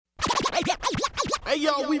Hey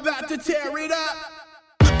yo, we about to tear it up.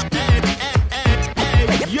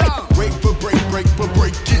 Hey, yo. Break for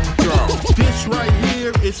break it down. This right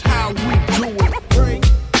here is how we do it. Break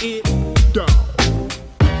it down.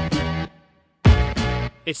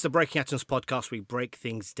 It's the Breaking Atoms podcast. We break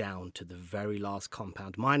things down to the very last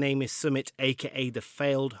compound. My name is Sumit, a.k.a. the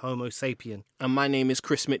failed Homo sapien. And my name is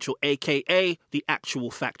Chris Mitchell, a.k.a. the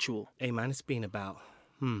actual factual. Hey, man, it's been about,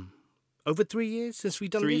 over 3 years since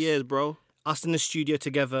we've done this? 3 years, bro. Us in the studio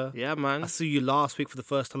together. Yeah, man. I saw you last week for the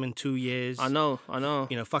first time in 2 years. I know.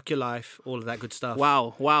 You know, fuck your life, all of that good stuff.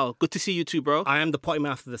 Wow. Good to see you too, bro. I am the potty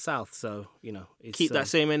mouth of the South, so, you know. It's, Keep that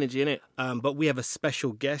same energy, innit? But we have a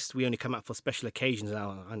special guest. We only come out for special occasions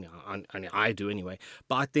now. I do anyway.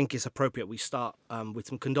 But I think it's appropriate we start with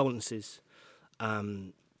some condolences.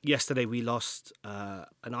 Yesterday we lost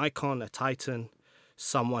an icon, a titan,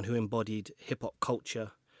 someone who embodied hip-hop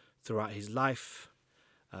culture throughout his life.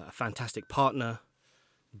 A fantastic partner,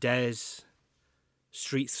 Dez,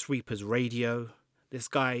 Street Sweepers Radio. This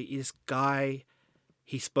guy,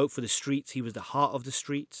 he spoke for the streets. He was the heart of the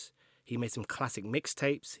streets. He made some classic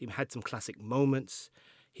mixtapes. He had some classic moments.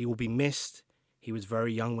 He will be missed. He was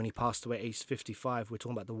very young when he passed away, aged 55. We're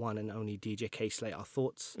talking about the one and only DJ K-Slate. Our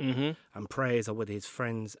thoughts and prayers are with his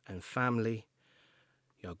friends and family.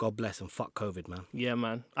 Yo, God bless and fuck COVID, man. Yeah,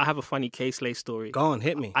 man. I have a funny K-Slay story. Go on,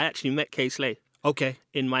 hit me. I actually met K-Slay. Okay.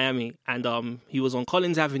 In Miami, and he was on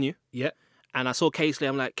Collins Avenue. Yeah. And I saw K-Slay.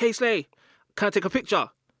 I'm like, K-Slay, can I take a picture?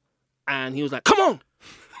 And he was like, come on.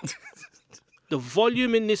 The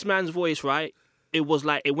volume in this man's voice, right? It was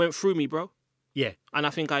like, it went through me, bro. Yeah. And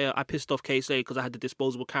I think I pissed off K-Slay because I had the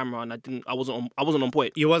disposable camera and I wasn't on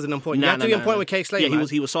point. You wasn't on point. You had to be on point with K-Slay, Yeah, man.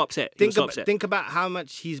 he was so upset. Think about how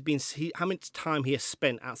much how much time he has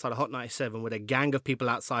spent outside of Hot 97 with a gang of people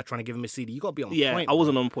outside trying to give him a CD. You got to be on point. Yeah, I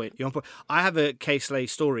wasn't on point. You're on point. I have a K-Slay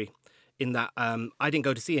story in that I didn't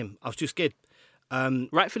go to see him. I was too scared.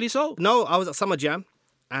 Rightfully so. No, I was at Summer Jam,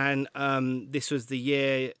 and this was the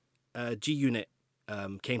year G-Unit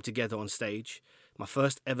came together on stage. My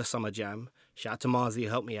first ever Summer Jam. Shout out to Marzi, who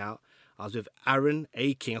helped me out. I was with Aaron,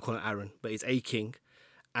 A-King. I call him Aaron, but it's A-King.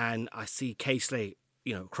 And I see K-Slay,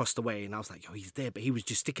 you know, across the way. And I was like, yo, he's there. But he was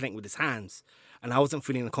gesticulating with his hands. And I wasn't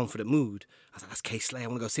feeling in a confident mood. I was like, that's K-Slay. I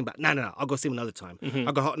want to go see him back. No. I'll go see him another time.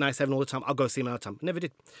 I go Hot 97 all the time. I'll go see him another time. Never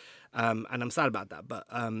did. And I'm sad about that. But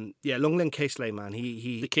yeah, long live K-Slay, man.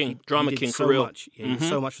 He the king, drama king, so for real. Much. Yeah, he did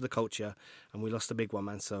so much for the culture. And we lost a big one,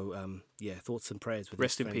 man. So yeah, thoughts and prayers with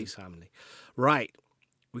Rest his in friends peace. and family. Right.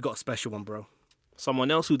 We got a special one, bro. Someone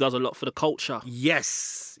else who does a lot for the culture.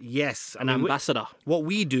 Yes. An ambassador. What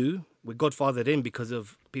we do, we're godfathered in because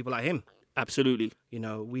of people like him. Absolutely. You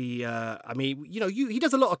know, he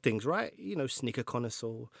does a lot of things, right? You know, sneaker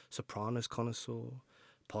connoisseur, Sopranos connoisseur,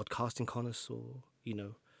 podcasting connoisseur, you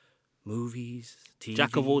know, movies, TV.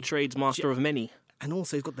 Jack of all trades, master of many. And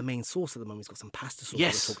also, he's got the main sauce at the moment. He's got some pasta sauce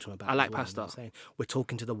Yes, to talk to him about. I like as well, pasta. You know what I'm saying? We're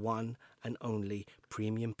talking to the one and only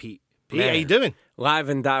Premium Pete. Pete, Man. how you doing? Live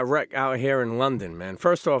and direct out here in London, man.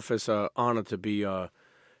 First off, it's an honor to be, here.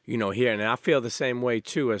 And I feel the same way,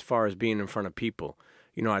 too, as far as being in front of people.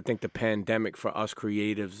 You know, I think the pandemic for us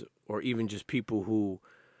creatives or even just people who,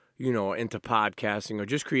 you know, are into podcasting or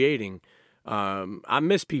just creating, I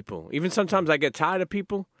miss people. Even sometimes I get tired of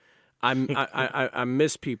people. I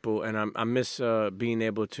miss people, and I miss being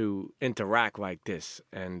able to interact like this,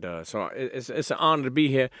 and so it's an honor to be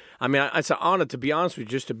here. I mean, it's an honor, to be honest with you,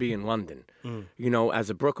 just to be in London. You know, as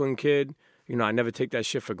a Brooklyn kid, you know, I never take that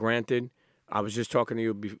shit for granted. I was just talking to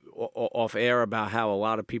you off air about how a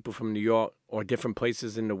lot of people from New York or different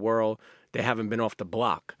places in the world, they haven't been off the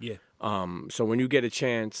block. Yeah. So when you get a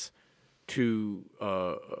chance to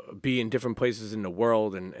be in different places in the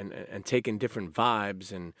world and take in different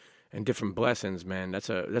vibes and different blessings, man, that's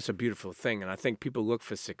a beautiful thing. And I think people look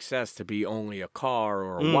for success to be only a car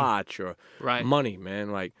or a watch or money,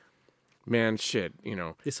 man. Like, man, shit, you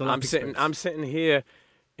know. I'm sitting here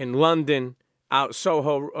in London, out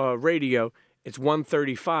Soho Radio. It's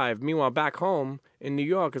 1:35. Meanwhile, back home in New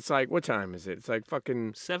York, it's like, what time is it? It's like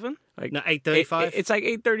fucking 7? like No, 8:35. It's like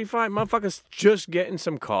 8:35. Motherfuckers just getting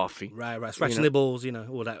some coffee. Right. Scratching the balls, you know,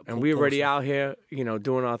 all that. And we're already out here, you know,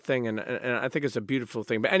 doing our thing, and I think it's a beautiful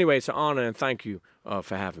thing. But anyway, it's an honor, and thank you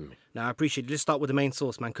for having me. Now, I appreciate it. Let's start with the main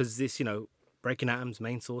source, man, because this, you know, Breaking Atoms,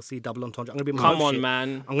 main source, double entendre. I'm going to be on my Come Hove on, shit. man.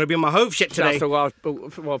 I'm going to be on my Hove shit today. Shouts to Large,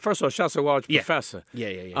 well, first of all, shouts to Large Professor.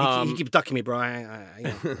 Yeah. He keeps ducking me, bro. You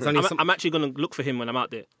know, there's only I'm actually going to look for him when I'm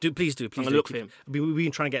out there. Please do. I'm going to look for him. We've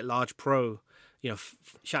been trying to get Large Pro. You know,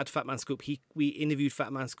 shout out to Fat Man Scoop. We interviewed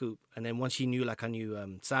Fat Man Scoop, and then once he knew, like I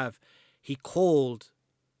knew Sav, he called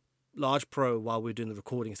Large Pro while we were doing the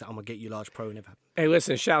recording. So I'm gonna get you Large Pro. Never happened. Hey,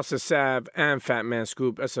 listen, shouts to Sav and Fat Man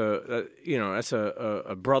Scoop. That's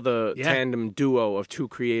a brother tandem duo of two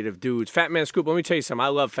creative dudes. Fat Man Scoop, let me tell you something. I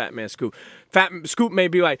love Fat Man Scoop. Fat Scoop may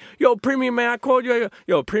be like, yo, Premium, man, I called you.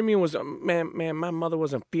 Yo, Premium was, man, my mother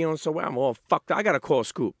wasn't feeling so well. I'm all fucked up. I got to call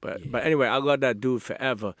Scoop. But anyway, I love that dude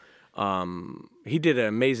forever. He did an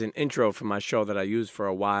amazing intro for my show that I used for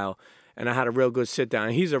a while, and I had a real good sit down.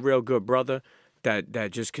 He's a real good brother that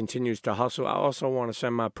just continues to hustle. I also want to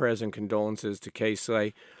send my prayers and condolences to Kay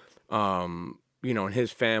Slay, and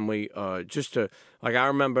his family. Just to, like, I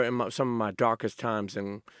remember in some of my darkest times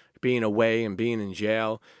and being away and being in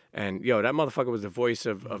jail. And, that motherfucker was the voice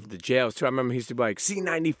of the jails, too. I remember he used to be like,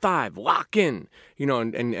 C95, lock in.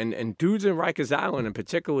 And dudes in Rikers Island, and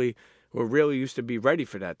particularly, were really used to be ready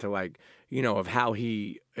for that, to, like, of how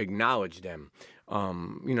he acknowledged them.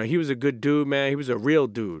 He was a good dude, man. He was a real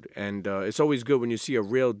dude. And it's always good when you see a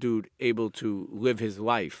real dude able to live his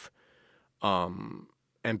life and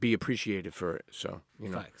be appreciated for it. So,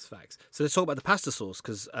 Facts. So let's talk about the pasta sauce,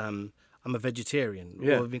 because I'm a vegetarian.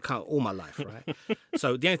 Yeah. Well, I've been kind of all my life, right?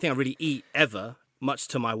 So the only thing I really eat ever, much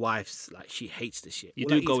to my wife's, like, she hates this shit. You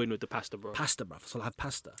All I do eat go is in with the pasta, bro. pasta, bruv. So I'll have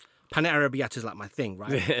pasta. Pane arrabbiata is like my thing,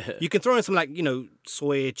 right? You can throw in some, like,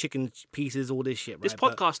 soy, chicken pieces, all this shit, right? This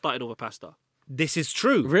podcast started over pasta. This is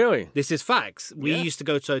true. Really? This is facts. We Yeah. used to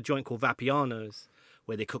go to a joint called Vapiano's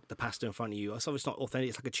where they cook the pasta in front of you. So it's not authentic.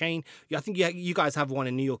 It's like a chain. I think you guys have one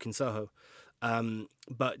in New York in Soho.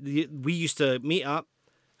 But we used to meet up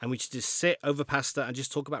and we should just sit over pasta and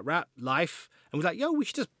just talk about rap, life. And we're like, yo, we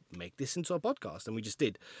should just make this into a podcast. And we just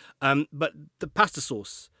did. But the pasta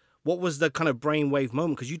sauce, what was the kind of brainwave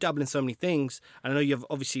moment? Because you dabble in so many things. And I know you've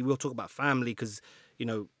obviously, we'll talk about family because,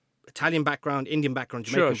 Italian background, Indian background,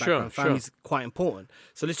 Jamaican background, family's quite important.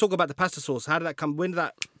 So let's talk about the pasta sauce. How did that come? When did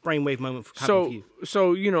that brainwave moment happen for you?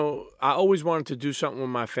 So, I always wanted to do something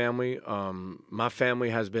with my family. My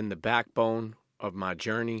family has been the backbone of my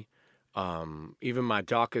journey. Even my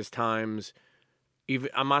darkest times,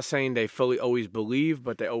 I'm not saying they fully always believed,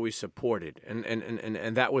 but they always supported.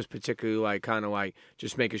 And that was particularly like kind of like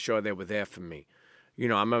just making sure they were there for me. I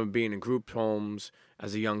remember being in group homes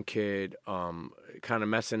as a young kid, kind of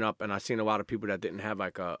messing up, and I seen a lot of people that didn't have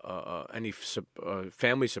like any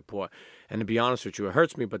family support. And to be honest with you, it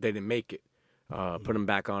hurts me, but they didn't make it. Put them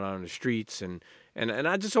back on the streets, and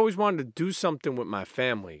I just always wanted to do something with my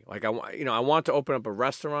family. Like I wanted to open up a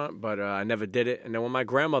restaurant, but I never did it. And then when my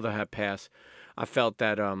grandmother had passed, I felt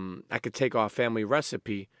that I could take our family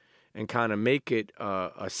recipe and kind of make it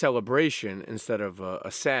a celebration instead of a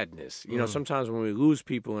sadness. Sometimes when we lose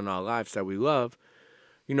people in our lives that we love,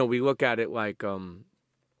 we look at it like,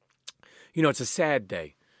 it's a sad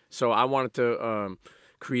day. So I wanted to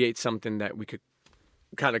create something that we could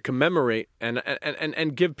kind of commemorate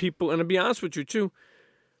and give people, and to be honest with you too,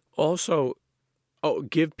 also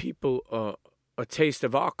give people a taste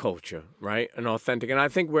of our culture, right? An authentic. And I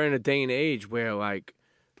think we're in a day and age where, like,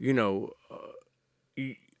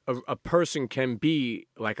 a person can be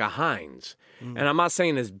like a Heinz. And I'm not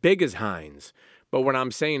saying as big as Heinz, but what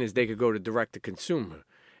I'm saying is they could go to direct to consumer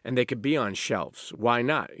and they could be on shelves. Why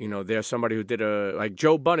not? There's somebody who did like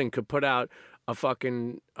Joe Budden could put out a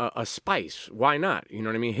fucking a spice. Why not? You know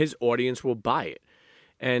what I mean? His audience will buy it.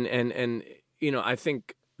 And I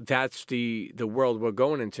think that's the world we're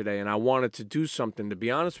going in today. And I wanted to do something, to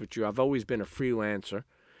be honest with you. I've always been a freelancer.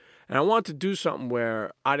 And I wanted to do something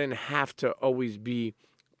where I didn't have to always be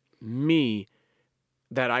me,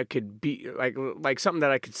 that I could be like something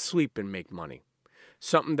that I could sleep and make money,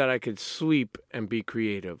 something that I could sleep and be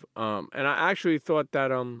creative. And I actually thought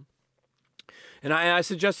that, and I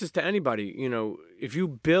suggest this to anybody, if you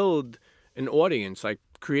build an audience, like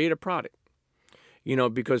create a product,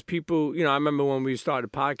 because people, I remember when we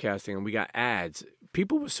started podcasting and we got ads,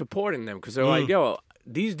 people were supporting them because they're like, yo,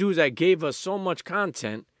 these dudes that gave us so much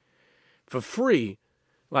content for free,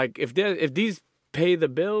 like if these pay the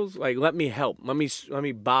bills, like let me help, let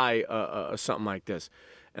me buy something like this.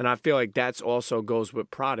 And I feel like that's also goes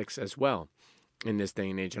with products as well in this day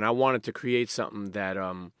and age. And I wanted to create something that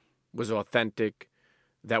was authentic,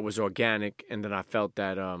 that was organic, and that I felt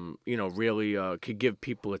that really could give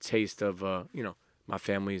people a taste of my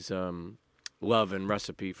family's love and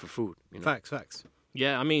recipe for food. Facts.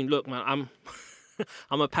 Yeah, I mean, look, man,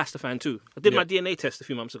 I'm a pasta fan too. I did my DNA test a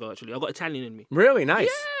few months ago, actually. I got Italian in me. Really? Nice.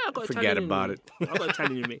 Yeah, I got Forget Italian about in it. me. I got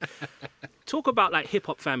Italian in me. Talk about like hip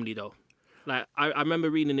hop family though. Like I remember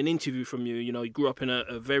reading an interview from you. You grew up in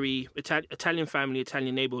a very Italian family,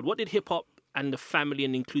 Italian neighborhood. What did hip hop and the family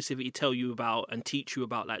and inclusivity tell you about and teach you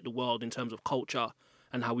about like the world in terms of culture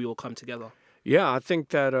and how we all come together? Yeah, I think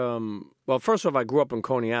that. Well, first off, I grew up in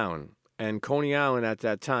Coney Island, and Coney Island at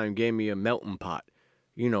that time gave me a melting pot.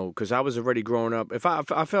 You know, because I was already growing up. If I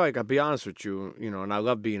feel like, I'll be honest with you, you know, and I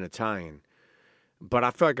love being Italian, but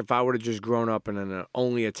I feel like if I would have just grown up in an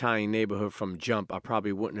only Italian neighborhood from jump, I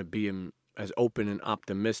probably wouldn't have been as open and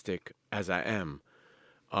optimistic as I am.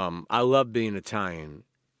 I love being Italian,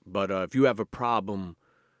 but if you have a problem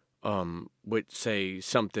with, say,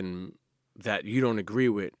 something that you don't agree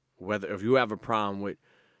with, whether if you have a problem with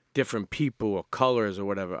different people or colors or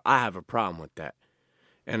whatever, I have a problem with that.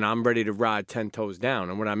 And I'm ready to ride 10 toes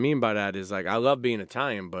down. And what I mean by that is, like, I love being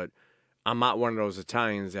Italian, but I'm not one of those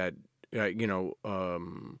Italians that, you know,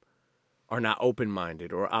 are not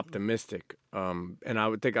open-minded or optimistic. And I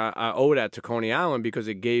would think I owe that to Coney Island because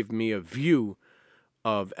it gave me a view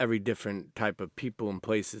of every different type of people and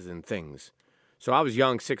places and things. So I was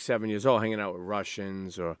young, 6, 7 years old, hanging out with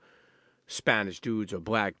Russians or Spanish dudes or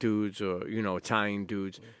black dudes or, you know, Italian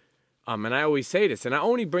dudes. And I always say this, and I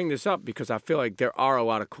only bring this up because I feel like there are a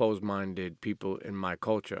lot of closed-minded people in my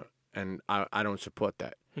culture, and I don't support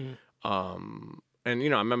that. Mm-hmm. And, you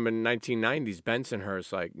know, I remember in the 1990s,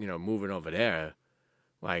 Bensonhurst, like, you know, moving over there,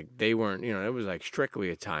 like, they weren't, you know, it was, like, strictly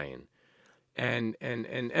Italian. And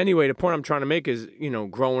anyway, the point I'm trying to make is, you know,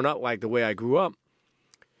 growing up like the way I grew up,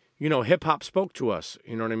 you know, hip-hop spoke to us,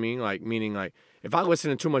 you know what I mean? Like, meaning, like, if I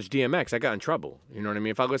listened to too much DMX, I got in trouble, you know what I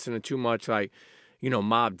mean? If I listened to too much, like, you know,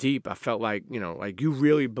 Mobb Deep, I felt like, you know, like, you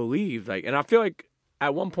really believed, like, and I feel like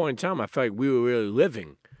at one point in time, I felt like we were really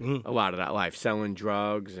living a lot of that life, selling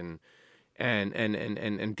drugs and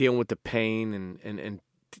dealing with the pain and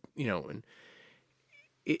you know, and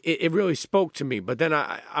it really spoke to me. But then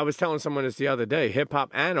I was telling someone this the other day, hip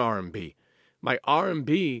hop and R&B. Like,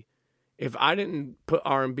 R&B, if I didn't put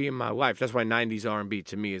R&B in my life, that's why 90s R&B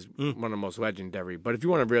to me is one of the most legendary. But if you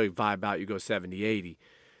want to really vibe out, you go 70, 80.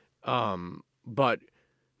 But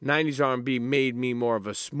 90s R&B made me more of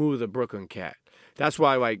a smoother Brooklyn cat. That's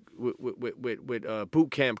why, like, with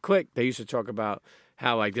Boot Camp Click, they used to talk about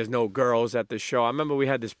how, like, there's no girls at the show. I remember we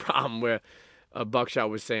had this problem where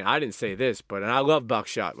Buckshot was saying, I didn't say this, but, and I love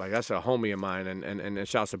Buckshot. Like, that's a homie of mine, and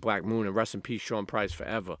shouts to Black Moon, and rest in peace, Sean Price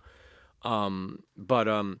forever.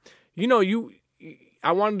 You know,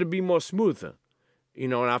 I wanted to be more smoother, you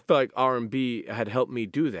know, and I feel like R&B had helped me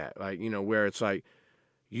do that. Like, you know, where it's like,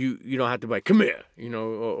 you don't have to be like, come here, you know,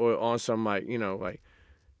 or on some, like, you know, like,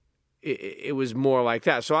 it was more like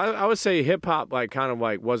that. So I would say hip hop, like, kind of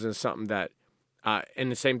like wasn't something that, and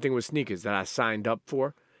the same thing with sneakers, that I signed up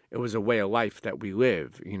for. It was a way of life that we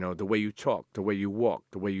live, you know, the way you talk, the way you walk,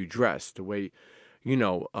 the way you dress, the way, you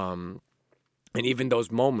know, and even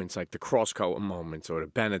those moments, like the cross-color moments or the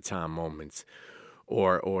Benetton moments,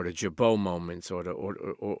 or the Jabot moments, or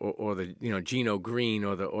the you know, Gino Green,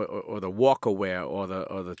 or the Walker wear, or the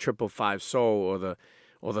 555 Soul,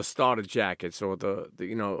 or the starter jackets, or the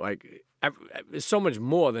you know, like, it's so much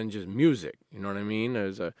more than just music. You know what I mean?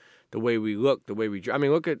 There's the way we look, the way we. I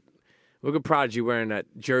mean, look at Prodigy wearing that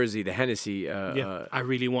jersey, the Hennessy. Yeah, I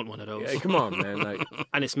really want one of those. Yeah, come on, man! Like,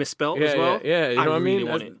 and it's misspelled as well. Yeah, you know what I mean?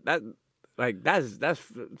 Want it. That's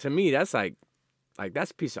to me, that's like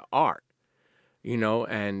that's a piece of art. You know,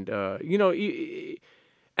 and you know,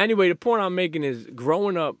 anyway, the point I'm making is,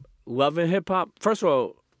 growing up loving hip hop. First of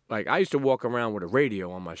all, like, I used to walk around with a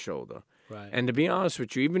radio on my shoulder. Right. And to be honest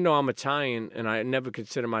with you, even though I'm Italian and I never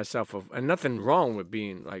consider myself and nothing wrong with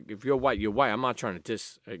being, like, if you're white, you're white. I'm not trying to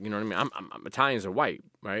diss, you know what I mean? I'm Italians are white,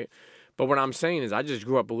 right? But what I'm saying is, I just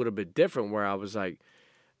grew up a little bit different, where I was like,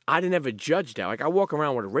 I didn't ever judge that. Like, I walk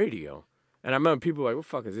around with a radio, and I remember people like, what the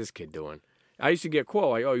fuck is this kid doing? I used to get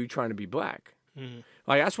called like, oh, you trying to be black? Mm-hmm.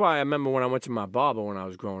 Like, that's why I remember when I went to my barber when I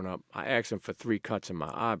was growing up, I asked him for 3 cuts in my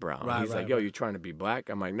eyebrow. Right, he's like, yo, you trying to be black?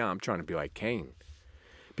 I'm like, nah, I'm trying to be like Kane.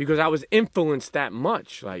 Because I was influenced that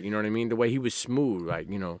much, like, you know what I mean? The way he was smooth, like,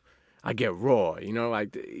 you know, I get raw, you know,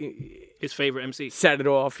 like. His favorite MC. Set it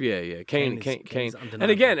off, yeah. Kane. And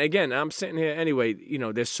again, I'm sitting here, anyway, you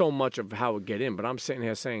know, there's so much of how it get in, but I'm sitting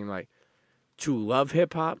here saying, like, to love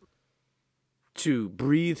hip-hop, to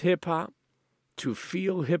breathe hip-hop, to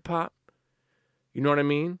feel hip-hop, you know what I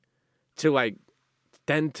mean? To, like,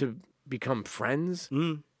 then to become friends,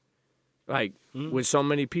 like, with so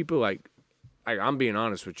many people, like, I'm being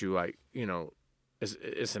honest with you, like, you know,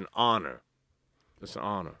 it's an honor. It's an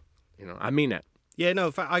honor, you know. I mean that. Yeah, no,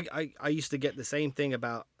 in fact, I used to get the same thing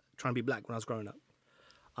about trying to be black when I was growing up.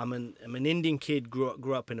 I'm an Indian kid,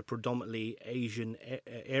 grew up in a predominantly Asian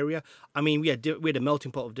area. I mean, we had a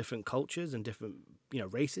melting pot of different cultures and different, you know,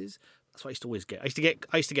 races. That's what I used to always get. I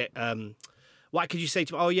used to get why could you say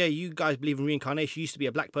to me, oh yeah, you guys believe in reincarnation, you used to be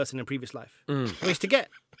a black person in a previous life. I used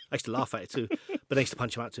to laugh at it too. But they used to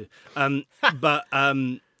punch him out too.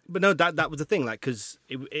 But no, that was the thing. Like, because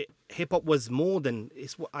hip hop was more than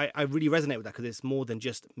I really resonate with that because it's more than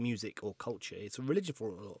just music or culture. It's a religion for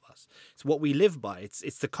all of us. It's what we live by.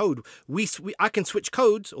 It's the code. I can switch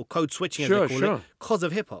codes or code switching as they call it because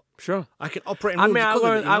of hip hop. Sure. I can operate. In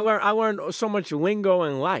I learned so much lingo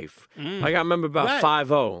in life. Like I remember about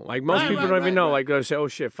 5-0. Like most people don't even know. Like they say, oh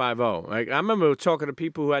shit, 5-0. Like I remember talking to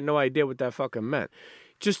people who had no idea what that fucking meant.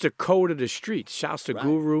 Just the code of the streets. Shouts to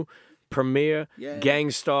Guru. Premier,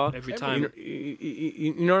 Gangstar. Every time.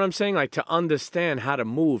 You know what I'm saying? Like to understand how to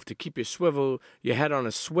move, to keep your head on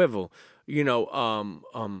a swivel, you know,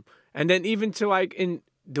 and then even to like in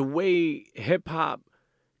the way hip hop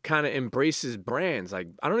kind of embraces brands. Like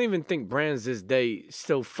I don't even think brands this day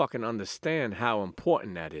still fucking understand how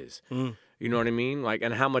important that is. You know what I mean? Like,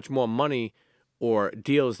 and how much more money or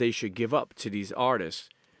deals they should give up to these artists.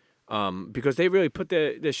 Because they really put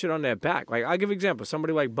their shit on their back. Like, I'll give an example.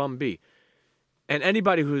 Somebody like Bun B. And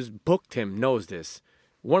anybody who's booked him knows this.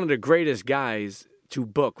 One of the greatest guys to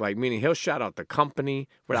book, like, meaning he'll shout out the company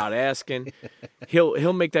without asking.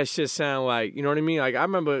 He'll make that shit sound like, you know what I mean? Like, I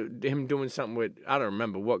remember him doing something with, I don't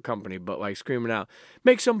remember what company, but, like, screaming out,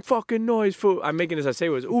 make some fucking noise for, I'm making this, I say it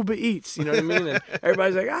was Uber Eats, you know what I mean? And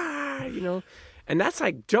everybody's like, you know? And that's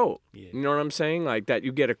like dope. Yeah. You know what I'm saying? Like that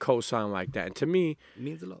you get a cosign like that. And to me, it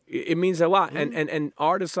means a lot. It means a lot. And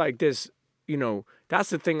artists like this, you know, that's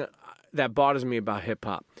the thing that bothers me about hip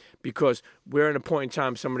hop. Because we're in a point in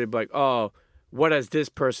time somebody be like, oh, what has this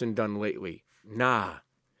person done lately? Nah.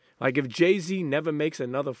 Like if Jay-Z never makes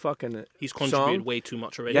another fucking He's contributed song, way too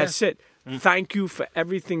much already. That's it. Thank you for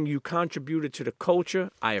everything you contributed to the culture.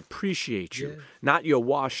 I appreciate you. Yeah. Not you're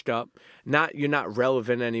washed up. You're not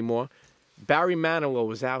relevant anymore. Barry Manilow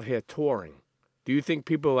was out here touring. Do you think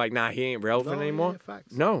people are like, nah, he ain't relevant anymore? Yeah,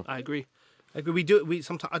 facts. No. I agree. We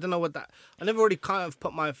sometimes, I don't know what that, I never really kind of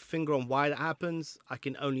put my finger on why that happens. I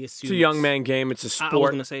can only assume it's a young man game. It's a sport. I was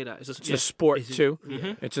going to say that. It's a sport too.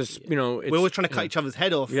 It's just, you know. We're always trying to cut each other's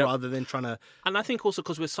head off rather than trying to. And I think also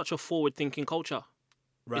because we're such a forward-thinking culture.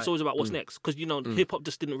 Right. It's always about what's next. Because, you know, hip-hop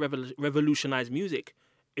just didn't revolutionize music.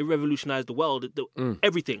 It revolutionized the world,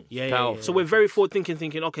 everything. Yeah. So we're very forward-thinking,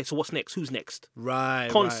 thinking, okay, so what's next? Who's next? Right.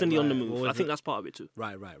 Constantly on the move. I think that's part of it too.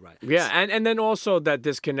 Right. Yeah, and then also that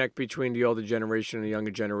disconnect between the older generation and the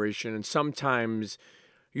younger generation. And sometimes,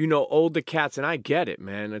 you know, older cats, and I get it,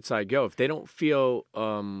 man. It's like, yo, if they don't feel...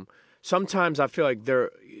 sometimes I feel like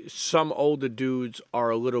some older dudes are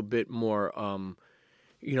a little bit more...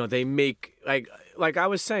 you know, they make... Like I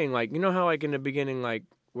was saying, like, you know how like in the beginning, like,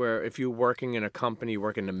 where if you're working in a company, you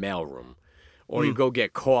work in the mailroom, or you go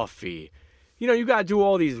get coffee, you know, you got to do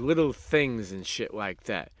all these little things and shit like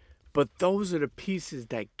that. But those are the pieces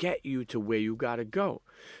that get you to where you got to go.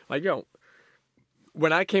 Like, yo,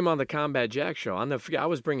 when I came on the Combat Jack show, I'll never forget, I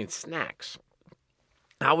was bringing snacks.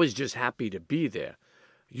 I was just happy to be there.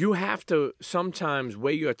 You have to sometimes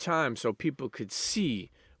weigh your time so people could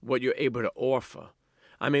see what you're able to offer.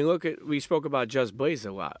 I mean, we spoke about Just Blaze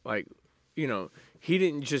a lot. Like, you know, he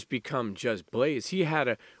didn't just become Just Blaze. He had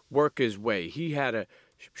to work his way. He had to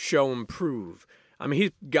show and prove. I mean,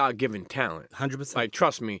 he's God-given talent. 100%. Like,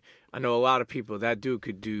 trust me, I know a lot of people, that dude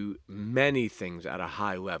could do many things at a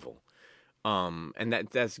high level. And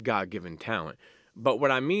that's God-given talent. But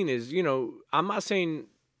what I mean is, you know, I'm not saying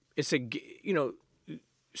it's you know,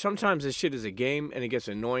 sometimes this shit is a game and it gets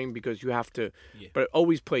annoying because you have to, but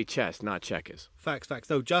always play chess, not checkers. Facts.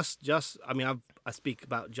 No, just. I mean, I speak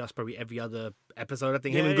about Just probably every other episode. I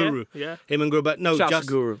think him and Guru. Yeah. Him and Guru, but no, Just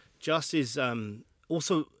Guru. Just is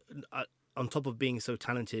also on top of being so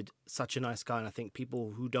talented, such a nice guy. And I think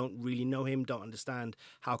people who don't really know him don't understand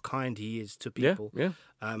how kind he is to people. Yeah.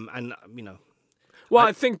 And you know. Well,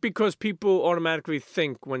 I think because people automatically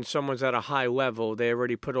think when someone's at a high level, they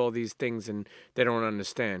already put all these things and they don't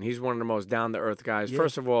understand. He's one of the most down-to-earth guys. Yeah.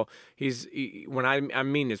 First of all, when I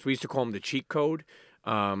mean this, we used to call him the cheat code.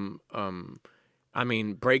 I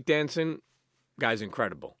mean, breakdancing, guy's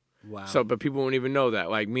incredible. Wow. So, but people won't even know that.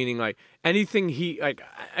 Like, meaning, like, anything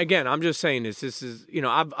again, I'm just saying this. This is, you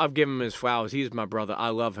know, I've given him his flowers. He's my brother. I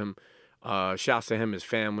love him. Shouts to him, his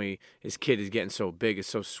family. His kid is getting so big. It's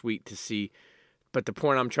so sweet to see. But the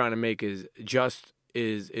point I'm trying to make is Just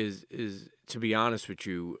is to be honest with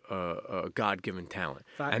you, a God-given talent.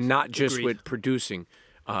 Facts. And not just Agreed. with producing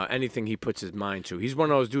anything he puts his mind to. He's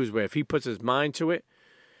one of those dudes where if he puts his mind to it,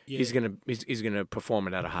 he's gonna perform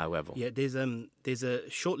it at a high level. Yeah, there's a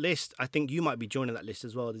short list. I think you might be joining that list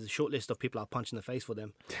as well. There's a short list of people I'll punch in the face for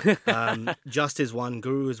them. Just is one,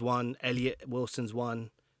 Guru is one, Elliot Wilson's one.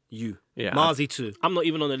 You. Yeah. Marzi too. I'm not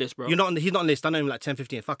even on the list, bro. He's not on the list. I know him like 10,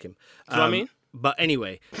 15, fuck him. Do you know what I mean? But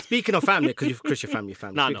anyway, speaking of family, because Chris, your family.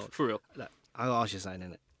 Nah, Speak- no, for real. I'll ask you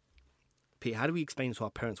something, innit? Pete, how do we explain to our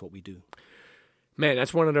parents what we do? Man,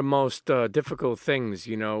 that's one of the most difficult things,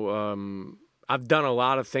 you know. I've done a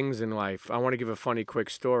lot of things in life. I want to give a funny, quick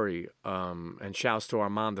story. And shouts to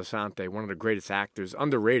Armando Sante, one of the greatest actors,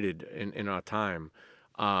 underrated in our time.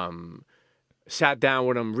 Sat down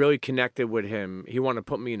with him, really connected with him. He wanted to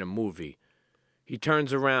put me in a movie. He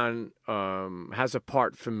turns around, has a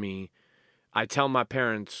part for me. I tell my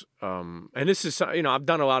parents, and this is, you know, I've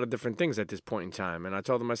done a lot of different things at this point in time. And I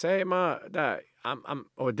told them, I say, hey, Ma, Dad, I'm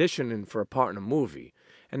auditioning for a part in a movie.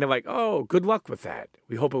 And they're like, oh, good luck with that.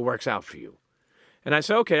 We hope it works out for you. And I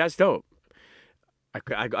said, okay, that's dope.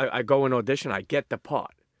 I go and audition. I get the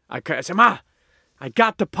part. I said, Ma, I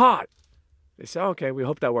got the part. They said, okay, we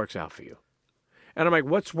hope that works out for you. And I'm like,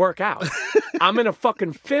 what's work out? I'm in a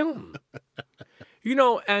fucking film. You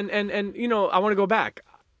know, and you know, I want to go back.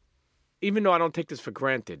 Even though I don't take this for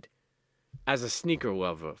granted, as a sneaker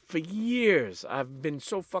lover, for years I've been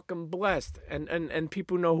so fucking blessed. And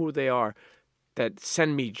people know who they are that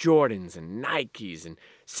send me Jordans and Nikes and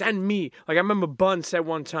send me, like I remember Bun said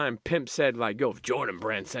one time, Pimp said like, yo, if Jordan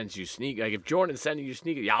brand sends you sneakers, like if Jordan's sending you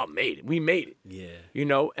sneakers, y'all made it. We made it. Yeah. You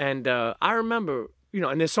know, and I remember, you know,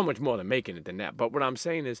 and there's so much more than making it than that. But what I'm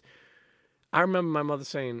saying is, I remember my mother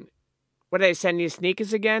saying, what, they send you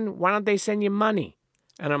sneakers again? Why don't they send you money?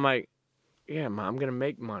 And I'm like, yeah, Ma, I'm going to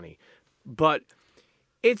make money. But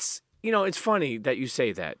it's, you know, it's funny that you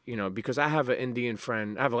say that, you know, because I have an Indian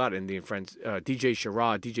friend. I have a lot of Indian friends. DJ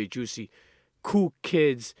Sharad, DJ Juicy, cool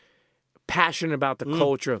kids, passionate about the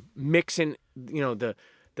culture, mixing, you know,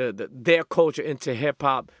 their culture into hip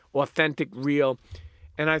hop, authentic, real.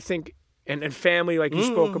 And I think, and family, like you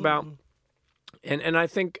spoke about. And I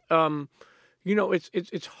think, you know,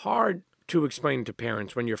 it's hard to explain to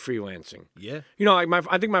parents when you're freelancing. Yeah. You know, like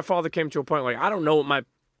I think my father came to a point like, I don't know what my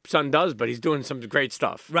son does, but he's doing some great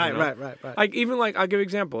stuff. Right, you know? right. Like even like, I'll give an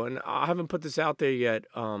example, and I haven't put this out there yet.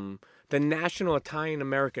 The National Italian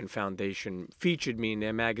American Foundation featured me in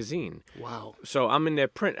their magazine. Wow. So I'm in their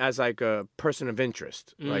print as like a person of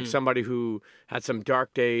interest, like somebody who had some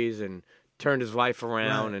dark days and turned his life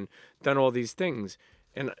around and done all these things.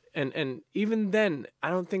 And even then, I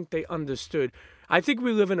don't think they understood. I think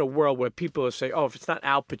we live in a world where people say, "Oh, if it's not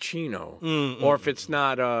Al Pacino, or if it's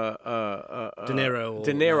not De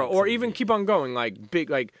Niro, or even keep on going, like big,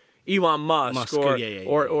 like Elon Musk, or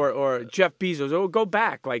Jeff Bezos, or go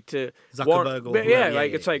back like to Zuckerberg,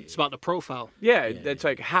 it's like It's about the profile. it's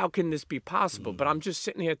like, how can this be possible? But I'm just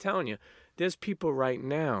sitting here telling you, there's people right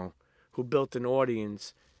now who built an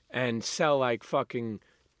audience and sell like fucking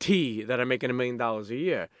tea that are making $1 million a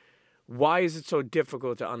year. Why is it so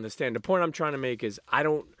difficult to understand? The point I'm trying to make is I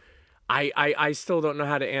still don't know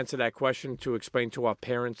how to answer that question to explain to our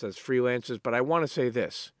parents as freelancers, but I want to say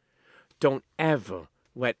this. Don't ever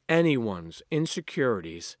let anyone's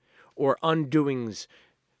insecurities or undoings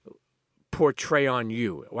portray on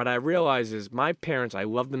you. What I realize is my parents, I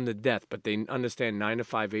love them to death, but they understand 9 to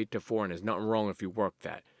 5, 8 to 4, and there's nothing wrong if you work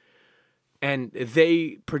that. And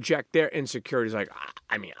they project their insecurities like,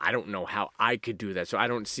 I mean, I don't know how I could do that, so I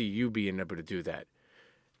don't see you being able to do that.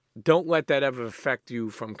 Don't let that ever affect you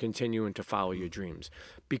from continuing to follow your dreams.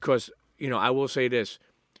 Because, you know, I will say this,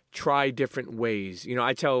 try different ways. You know,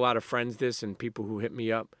 I tell a lot of friends this and people who hit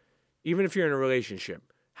me up, even if you're in a relationship,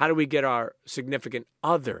 how do we get our significant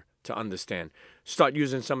other to understand? Start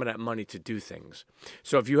using some of that money to do things.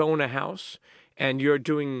 So if you own a house and you're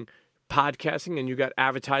doing podcasting and you got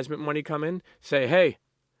advertisement money come in, say, hey,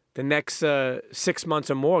 the next 6 months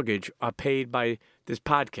of mortgage are paid by this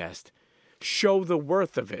podcast. Show the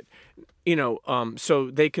worth of it, you know,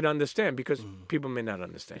 so they could understand, because people may not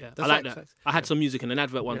understand. Yeah, I like that. I had some music in an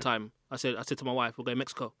advert one time. I said to my wife, we'll go to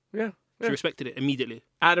Mexico. Yeah. She respected it immediately.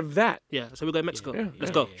 Out of that. Yeah, so we'll go to Mexico.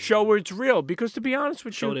 Let's go. Show where it's real, because to be honest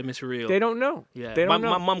with you, Show them it's real. they don't know. Yeah, They don't know.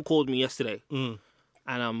 My mum called me yesterday,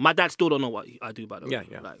 and my dad still don't know what I do, by the way.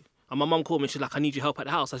 Yeah. Like, and my mum called me. She's like, "I need your help at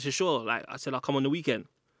the house." I said, "Sure." Like, I said, "I'll come on the weekend."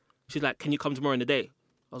 She's like, "Can you come tomorrow in the day?"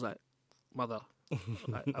 I was like, "Mother,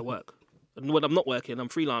 I work. And when I'm not working, I'm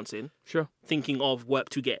freelancing, Sure. thinking of work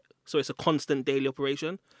to get. So it's a constant daily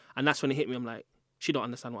operation." And that's when it hit me. I'm like, she don't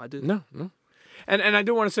understand what I do. No. And I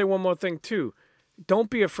do want to say one more thing too. Don't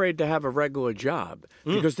be afraid to have a regular job,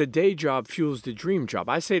 because the day job fuels the dream job.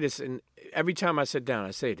 I say this, and every time I sit down,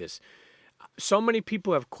 I say this. So many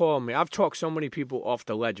people have called me. I've talked so many people off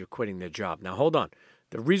the ledge of quitting their job. Now, hold on.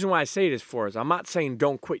 The reason why I say this for is I'm not saying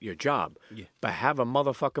don't quit your job, but have a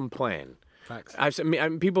motherfucking plan. Facts.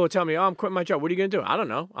 People will tell me, oh, I'm quitting my job. What are you going to do? I don't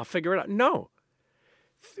know. I'll figure it out. No.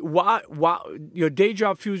 Why your day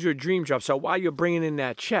job fuels your dream job. So while you're bringing in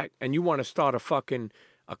that check and you want to start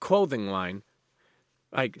a clothing line,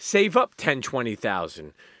 like save up 10,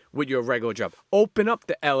 20,000 with your regular job. Open up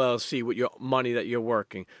the LLC with your money that you're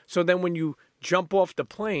working. So then when you jump off the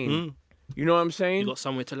plane, you know what I'm saying? You got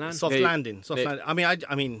somewhere to land. Soft landing. I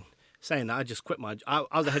mean, saying that, I just quit my. I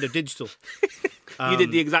was the head of digital. You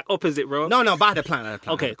did the exact opposite, bro. No, but I had a plan.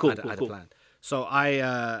 Okay, cool, I had cool. a plan. So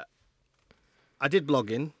I did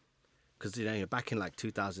blogging because back in like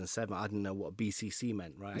 2007, I didn't know what BCC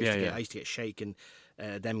meant, right? I used to get Shake and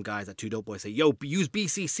them guys at Two Dope Boys say, "Yo, use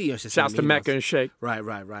BCC." Shouts to Mecca and Shake. Right.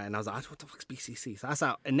 And I was like, "What the fuck's BCC?" So that's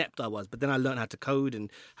how inept I was. But then I learned how to code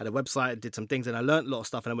and had a website, did some things, and I learned a lot of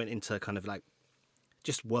stuff. And I went into kind of like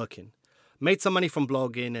just working. Made some money from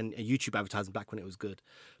blogging and YouTube advertising back when it was good.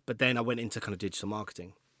 But then I went into kind of digital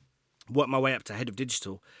marketing. Worked my way up to head of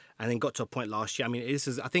digital and then got to a point last year. I mean,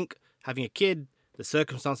 I think having a kid, the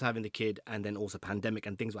circumstance of having the kid, and then also pandemic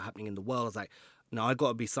and things were happening in the world. I was like, no, I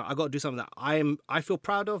got to do something that I feel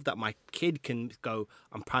proud of, that my kid can go,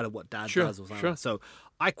 I'm proud of what dad does or something. Like that. So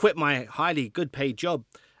I quit my highly good paid job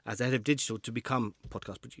as the head of digital to become a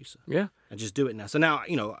podcast producer. Yeah. And just do it now. So now,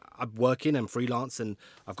 I'm working and freelance and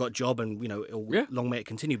I've got a job and, long may it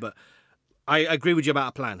continue. But I agree with you about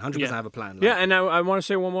a plan. 100% have a plan. Yeah, and I want to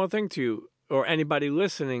say one more thing to you or anybody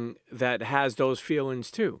listening that has those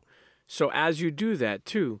feelings too. So as you do that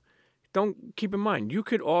too, don't keep in mind, you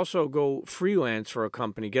could also go freelance for a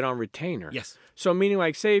company, get on retainer. Yes. So meaning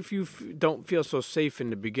like, say if you don't feel so safe in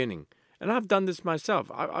the beginning, and I've done this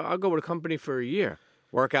myself. I'll go with a company for a year,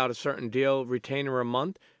 work out a certain deal, retainer a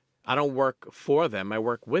month. I don't work for them. I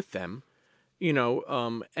work with them, and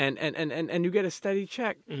you get a steady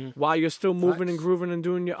check while you're still moving and grooving and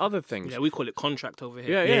doing your other things. Yeah, we call it contract over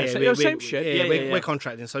here. Yeah. Same shit. We're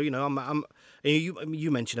contracting. So,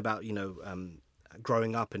 you mentioned about,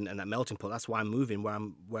 growing up and that melting pot. That's why I'm moving where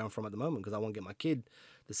I'm from at the moment, because I want to get my kid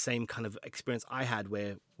the same kind of experience I had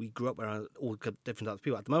where we grew up around all different types of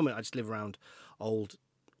people. At the moment, I just live around old,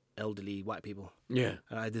 elderly white people. Yeah.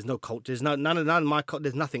 There's no culture. There's none of my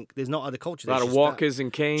culture. There's no other culture. A lot of walkers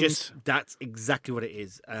and canes. That's exactly what it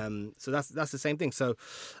is. So that's the same thing. So,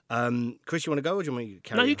 Chris, you want to go or do you want me to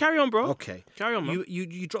carry on? No, you carry on, bro. Okay. Carry on, man.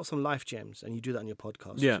 You drop some life gems and you do that on your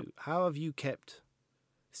podcast too. How have you kept...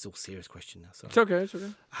 It's all a serious question now. Sorry. It's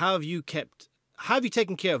okay. How have you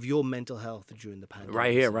taken care of your mental health during the pandemic?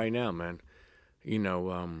 Right here, right now, man.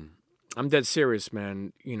 I'm dead serious,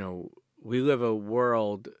 man. We live a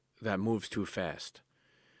world that moves too fast.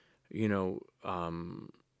 It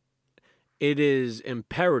is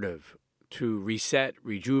imperative to reset,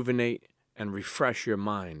 rejuvenate, and refresh your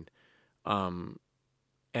mind.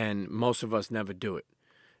 And most of us never do it.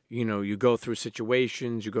 You go through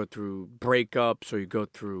situations, you go through breakups, or you go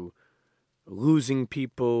through losing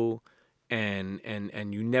people, and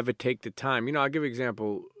you never take the time. I'll give you an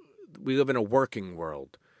example. We live in a working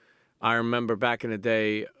world. I remember back in the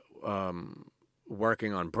day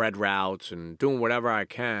working on bread routes and doing whatever I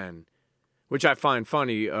can, which I find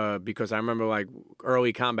funny because I remember like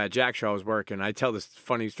early Combat Jack show I was working. I tell this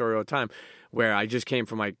funny story all the time where I just came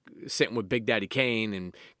from like sitting with Big Daddy Kane,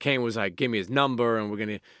 and Kane was like, give me his number and we're going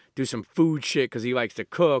to do some food shit because he likes to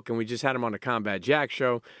cook, and we just had him on the Combat Jack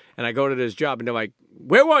show, and I go to this job and they're like,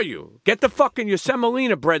 where were you? Get the fucking, your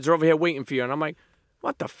semolina breads are over here waiting for you. And I'm like,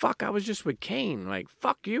 what the fuck? I was just with Kane. Like,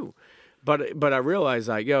 fuck you. But I realized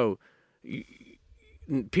like, yo,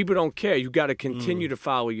 people don't care. You got to continue to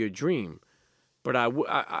follow your dream. But I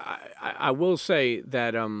will say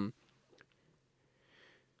that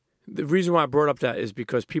the reason why I brought up that is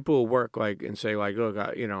because people will work like and say like, look,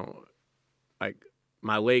 like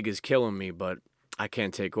my leg is killing me, but I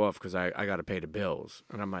can't take off because I got to pay the bills.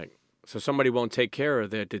 And I'm like, so somebody won't take care of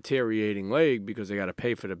their deteriorating leg because they got to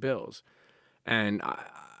pay for the bills. And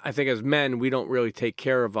I think as men, we don't really take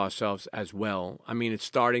care of ourselves as well. I mean, it's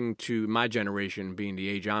starting to, my generation being the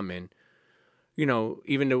age I'm in,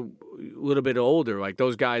 even a little bit older, like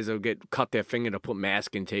those guys will cut their finger to put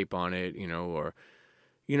masking tape on it, or,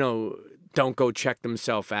 don't go check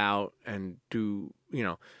themselves out and do,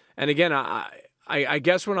 And again, I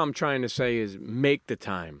guess what I'm trying to say is make the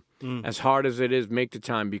time. As hard as it is, make the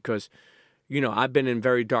time because, I've been in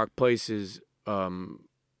very dark places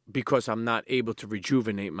because I'm not able to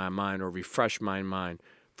rejuvenate my mind or refresh my mind.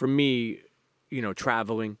 For me,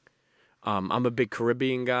 traveling. I'm a big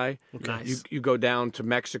Caribbean guy. Nice. You go down to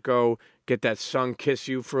Mexico, get that sun kiss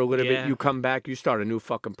you for a little bit. You come back, you start a new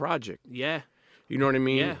fucking project. Yeah. You know what I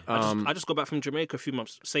mean? Yeah, I just got back from Jamaica a few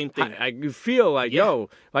months. Same thing. You feel like,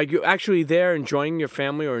 like you're actually there enjoying your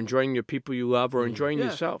family or enjoying your people you love or enjoying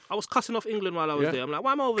yourself. I was cussing off England while I was there. I'm like,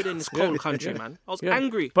 why am I over there in this cold country, man? I was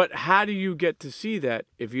angry. But how do you get to see that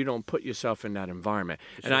if you don't put yourself in that environment?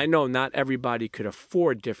 And I know not everybody could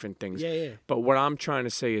afford different things. Yeah. But what I'm trying to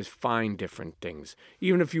say is find different things.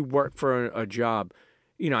 Even if you work for a job,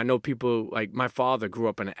 you know, I know people like my father grew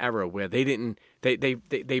up in an era where they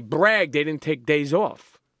bragged they didn't take days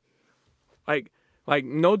off. Like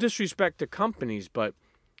no disrespect to companies, but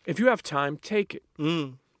if you have time, take it. Yeah.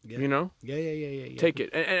 You know? Yeah. Take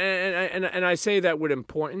it. And I say that with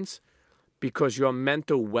importance because your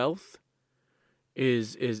mental wealth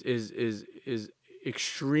is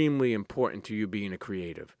extremely important to you being a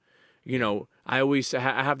creative. You know, I always say,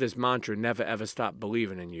 I have this mantra, never ever stop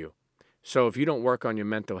believing in you. So if you don't work on your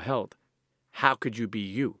mental health, how could you be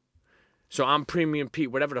you? So I'm Premium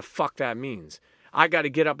Pete, whatever the fuck that means. I got to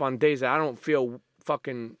get up on days that I don't feel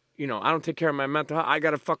fucking, you know, I don't take care of my mental health. I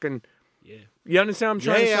got to fucking, you understand what I'm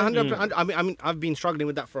trying to say? 100%. I mean, I've been struggling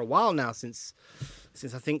with that for a while now since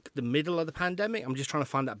I think the middle of the pandemic. I'm just trying to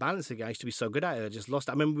find that balance again. I used to be so good at it. I just lost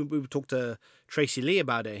it. I remember we talked to Tracy Lee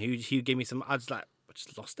about it. He gave me some, I just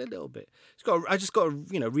lost it a little bit. I just got to,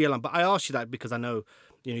 you know, realign. But I asked you that because I know,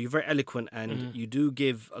 you know, you're very eloquent and you do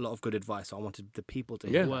give a lot of good advice. So I wanted the people to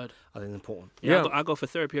hear. Word. I think it's important. Yeah, I go for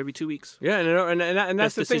therapy every 2 weeks. Yeah, and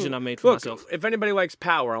that's the decision thing. I made for myself. If anybody likes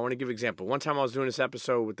Power, I want to give an example. One time I was doing this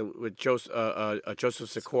episode with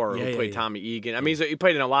Joseph Sikora, who played Tommy Egan. I mean, he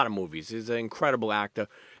played in a lot of movies. He's an incredible actor.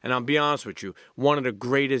 And I'll be honest with you, one of the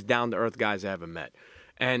greatest down-to-earth guys I ever met.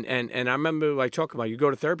 And I remember like talking about, you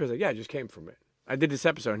go to therapy? I was like, yeah, I just came from it. I did this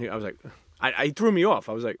episode, and I was like, I threw me off.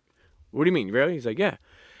 I was like, what do you mean, really? He's like, yeah.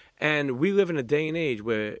 And we live in a day and age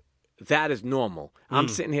where that is normal. I'm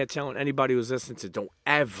sitting here telling anybody who's listening to don't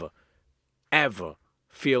ever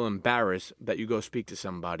feel embarrassed that you go speak to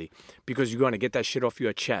somebody because you're going to get that shit off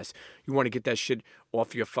your chest. You want to get that shit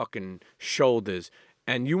off your fucking shoulders.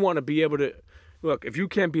 And you want to be able to, look, if you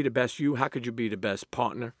can't be the best you, how could you be the best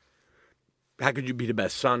partner? How could you be the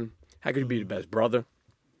best son? How could you be the best brother?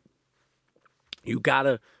 You got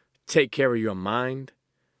to take care of your mind.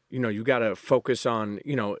 You know, you got to focus on,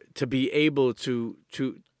 you know, to be able to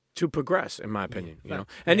progress, in my opinion, you know.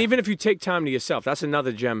 And even if you take time to yourself, that's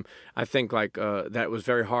another gem, I think, like, that was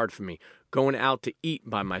very hard for me. Going out to eat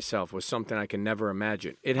by myself was something I can never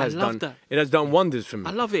imagine. It has done wonders for me.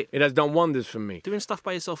 I love it. It has done wonders for me. Doing stuff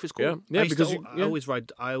by yourself is cool. Yeah,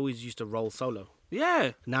 I always used to roll solo.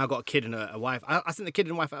 Yeah. Now I got a kid and a wife. I sent the kid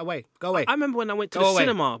and wife away. Go away. I remember when I went to the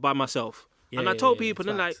cinema by myself. And I told people,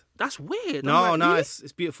 and they're like, that's weird. No, like,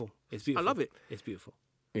 it's beautiful. It's beautiful. I love it. It's beautiful.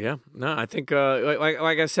 Yeah. No, I think,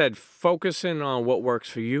 like I said, focusing on what works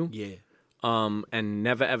for you. Yeah. And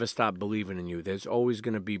never, ever stop believing in you. There's always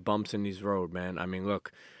going to be bumps in these road, man. I mean,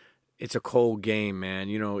 look, it's a cold game, man.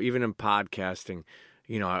 You know, even in podcasting,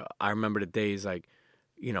 you know, I remember the days like,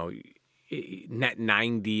 you know, net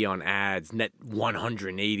 90 on ads, net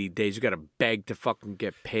 180 days. You got to beg to fucking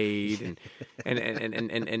get paid.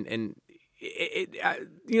 And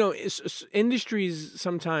you know, industries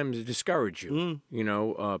sometimes discourage you. You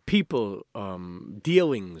know, people,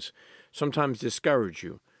 dealings sometimes discourage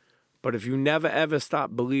you. But if you never ever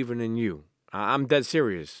stop believing in you, I'm dead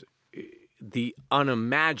serious. The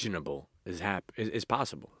unimaginable is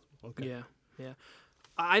possible. Okay. Yeah.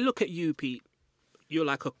 I look at you, Pete. You're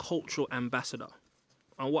like a cultural ambassador,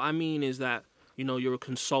 and what I mean is that, you know, you're a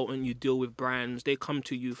consultant. You deal with brands. They come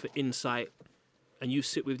to you for insight. And you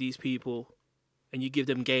sit with these people and you give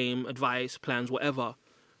them game, advice, plans, whatever.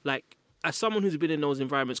 Like, as someone who's been in those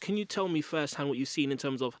environments, can you tell me firsthand what you've seen in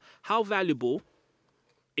terms of how valuable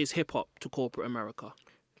is hip-hop to corporate America?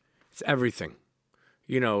 It's everything.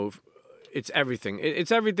 You know, it's everything.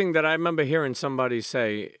 It's everything that I remember hearing somebody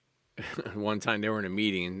say one time. They were in a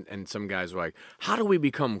meeting and some guys were like, how do we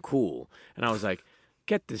become cool? And I was like,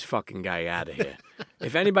 get this fucking guy out of here.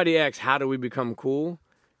 If anybody asks, how do we become cool?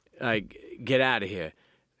 Like, get out of here.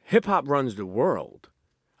 Hip-hop runs the world.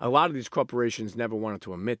 A lot of these corporations never wanted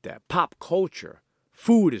to admit that. Pop culture.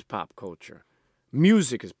 Food is pop culture.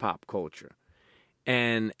 Music is pop culture.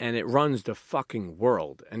 And it runs the fucking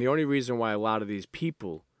world. And the only reason why a lot of these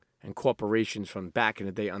people and corporations from back in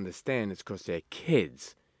the day understand is because their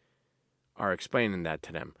kids are explaining that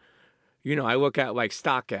to them. You know, I look at, like,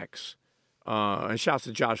 StockX. And shouts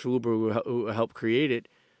to Josh Luber, who helped create it.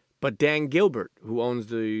 But Dan Gilbert, who owns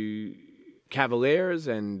the Cavaliers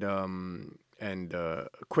and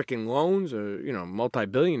Quicken Loans, you know,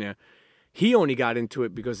 multi-billionaire, he only got into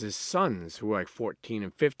it because his sons, who were like 14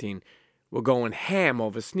 and 15, were going ham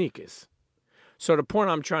over sneakers. So the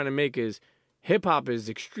point I'm trying to make is, hip hop is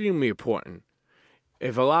extremely important.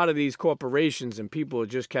 If a lot of these corporations and people are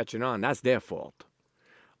just catching on, that's their fault.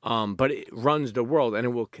 But it runs the world, and it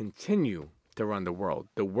will continue to run the world.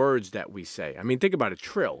 The words that we say. I mean, think about it.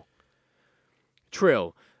 Trill.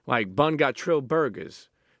 Like Bun got Trill burgers.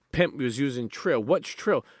 Pimp was using Trill. What's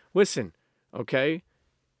Trill? Listen, okay?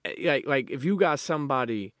 Like if you got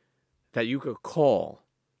somebody that you could call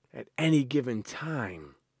at any given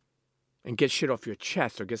time and get shit off your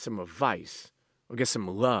chest or get some advice or get some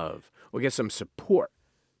love or get some support,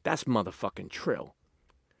 that's motherfucking Trill.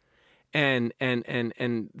 And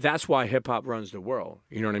that's why hip hop runs the world.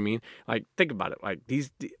 You know what I mean? Like, think about it. Like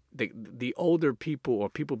the older people or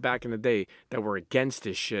people back in the day that were against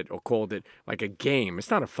this shit or called it like a game.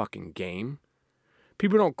 It's not a fucking game.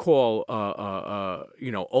 People don't call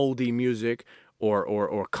oldie music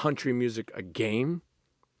or country music a game.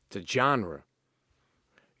 It's a genre.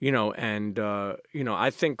 I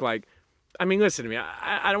think like, I mean, listen to me.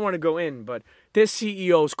 I don't want to go in, but there's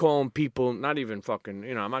CEOs calling people, not even fucking,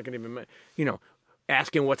 I'm not going to even,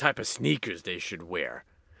 asking what type of sneakers they should wear.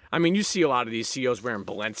 I mean, you see a lot of these CEOs wearing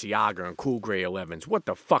Balenciaga and Cool Gray 11s. What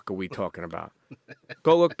the fuck are we talking about?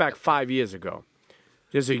 Go look back 5 years ago.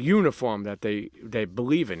 There's a uniform that they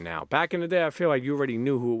believe in now. Back in the day, I feel like you already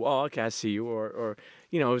knew who, oh, okay, I see you. Or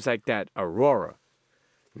it was like that Aurora.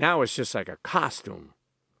 Now it's just like a costume.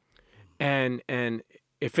 And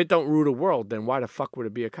if it don't rule the world, then why the fuck would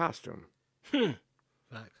it be a costume? Facts.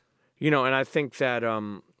 And I think that,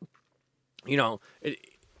 I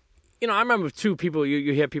remember too, people,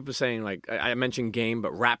 you hear people saying, like, I mentioned game,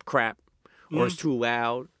 but rap crap, or it's too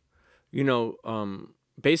loud.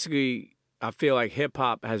 Basically, I feel like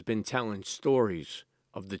hip-hop has been telling stories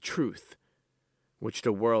of the truth, which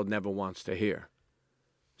the world never wants to hear.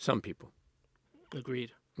 Some people.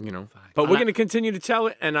 Agreed. But we're going to continue to tell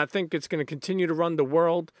it, and I think it's going to continue to run the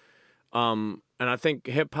world. And I think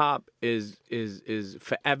hip-hop is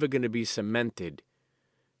forever going to be cemented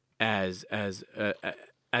as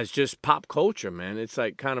just pop culture, man. It's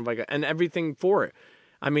like kind of like and everything for it.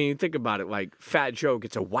 I mean, think about it. Like Fat Joe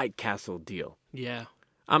gets a White Castle deal. Yeah.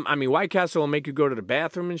 I mean, White Castle will make you go to the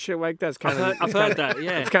bathroom and shit like that. It's kind of I've heard that.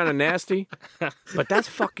 Yeah. It's kind of nasty, but that's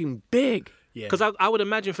fucking big. Yeah. Because I would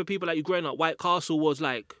imagine for people like you growing up, White Castle was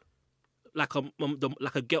like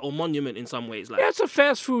a ghetto monument in some ways. Like, Yeah, it's a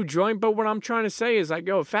fast food joint, but what I'm trying to say is like,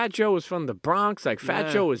 Fat Joe was from the Bronx. Like,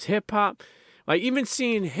 Fat Joe was hip hop. Like, even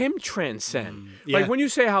seeing him transcend. Yeah. Like, when you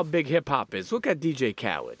say how big hip hop is, look at DJ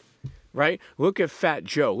Khaled, right? Look at Fat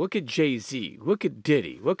Joe. Look at Jay-Z. Look at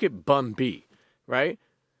Diddy. Look at Bun B, right?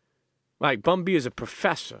 Like, Bun B is a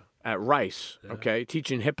professor at Rice, okay,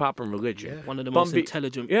 teaching hip hop and religion. one of the most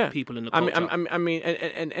intelligent people in the culture. I mean,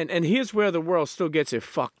 and here's where the world still gets it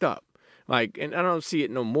fucked up. Like, and I don't see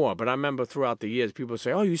it no more, but I remember throughout the years, people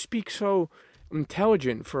say, "Oh, you speak so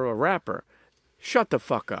intelligent for a rapper." Shut the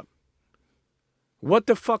fuck up. What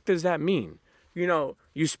the fuck does that mean?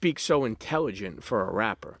 You speak so intelligent for a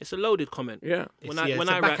rapper. It's a loaded comment. Yeah. When It's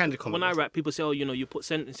a backhanded comment. When I rap, people say, "Oh, you put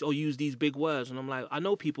sentences or use these big words," and I'm like, I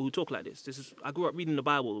know people who talk like this. I grew up reading the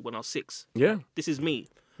Bible when I was 6. Yeah. This is me.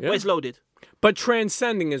 Yeah. But it's loaded. But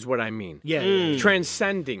transcending is what I mean. Yeah.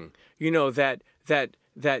 Transcending.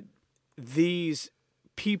 That these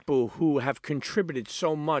people who have contributed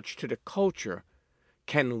so much to the culture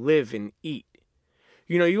can live and eat.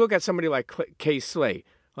 You look at somebody like K. Slay,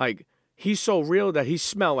 like, he's so real that he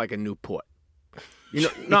smelled like a Newport.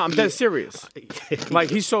 No, I'm dead serious. Like,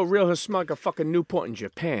 he's so real, he'll smell like a fucking Newport in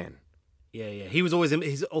Japan. Yeah. He was always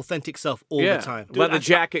his authentic self all the time. Leather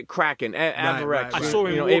jacket cracking, Averex. right. I saw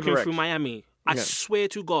him walking Averex. through Miami. I swear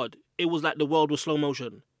to God, it was like the world was slow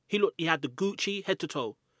motion. He had the Gucci head to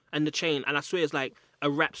toe and the chain, and I swear it's like a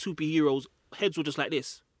rap superhero's heads were just like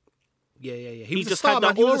this. Yeah. He was a just star, had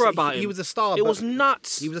that man. aura about him. He was a star. It but was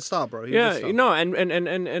nuts. He was a star, bro. He was a star.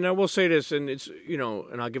 And I will say this, and it's,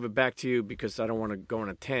 and I'll give it back to you because I don't want to go on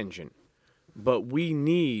a tangent, but we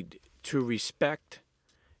need to respect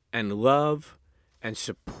and love and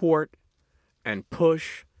support and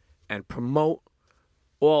push and promote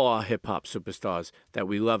all our hip-hop superstars that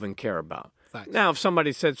we love and care about. Facts. Now, if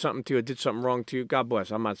somebody said something to you or did something wrong to you, God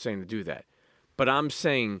bless. I'm not saying to do that. But I'm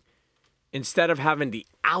saying instead of having the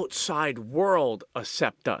outside world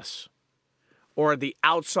accept us or the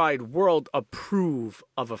outside world approve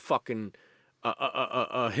of a fucking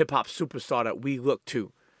a hip-hop superstar that we look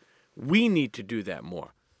to, we need to do that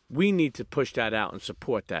more. We need to push that out and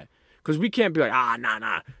support that. Because we can't be like,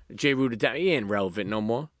 nah, J. Rudder, he ain't relevant no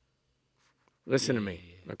more. Listen to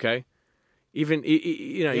me, okay? Even,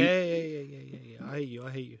 Yeah. I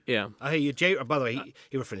hear you. Yeah. I hear you. By the way,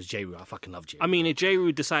 he referenced J. Rue. I fucking love J. I mean, if J.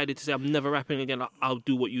 Rue decided to say, I'm never rapping again, I'll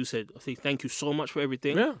do what you said. I say, thank you so much for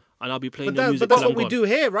everything. Yeah. And I'll be playing But your music that's till what I'm we gone. do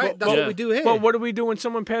here, right? That's what we do here. Well, what do we do when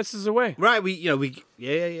someone passes away? Right, yeah.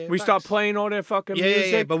 We start playing all their fucking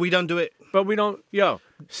music. Yeah, but we don't do it. But we don't,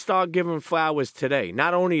 start giving flowers today.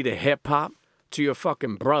 Not only to hip hop, to your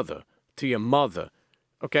fucking brother, to your mother.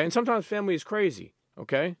 Okay? And sometimes family is crazy.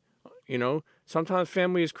 Okay? Sometimes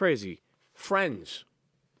family is crazy. Friends.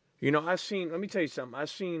 Let me tell you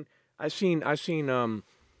something.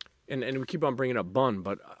 And we keep on bringing up Bun,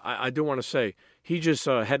 but I do want to say, he just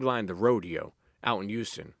headlined the rodeo out in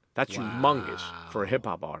Houston. That's humongous for a hip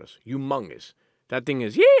hop artist. Humongous. That thing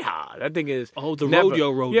is, that thing is. Oh, the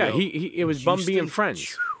rodeo. Yeah, it was Bumby and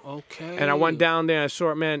Friends. Okay. And I went down there, I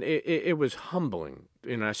saw it, man, it was humbling.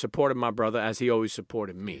 And I supported my brother as he always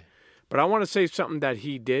supported me. But I want to say something that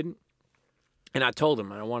he did, and I told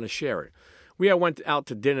him, and I want to share it. We went out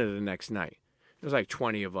to dinner the next night. It was like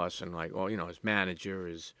 20 of us, and his manager,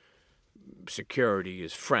 his security,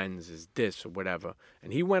 his friends, his this or whatever.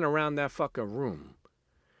 And he went around that fucking room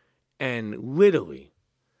and literally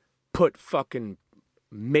put fucking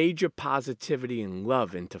major positivity and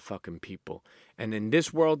love into fucking people. And in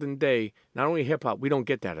this world and day, not only hip hop, we don't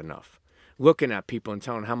get that enough. Looking at people and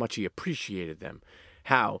telling how much he appreciated them,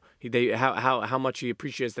 how much he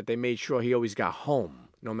appreciates that they made sure he always got home,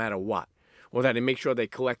 no matter what, or that they make sure they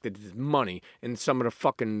collected his money in some of the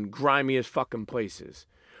fucking grimiest fucking places,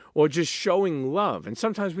 or just showing love. And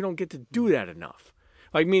sometimes we don't get to do that enough.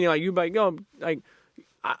 I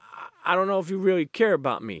don't know if you really care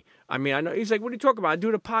about me. I mean, I know he's like, what are you talking about? I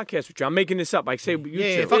do the podcast with you. I'm making this up. Like, say, you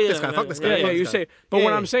say, fuck this guy, fuck this guy. Yeah, you say. But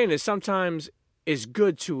what I'm saying is sometimes it's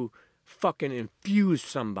good to fucking infuse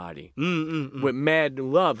somebody with mad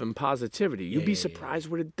love and positivity. You'd be surprised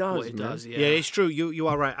what it does. What it does, Yeah, it's true. You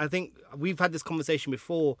are right. I think we've had this conversation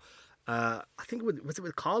before. I think was it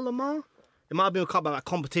with Karl Lamar? It might have been about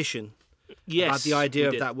competition. Yes. About the idea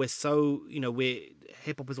of did. that we're so, we're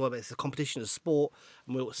hip hop as well, but it's a competition, a sport,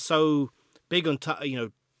 and we're so big on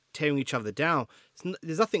tearing each other down.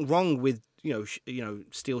 There's nothing wrong with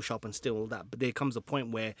steel sharp and steel all that, but there comes a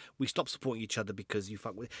point where we stop supporting each other because you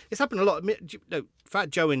fuck with. It's happened a lot. Fat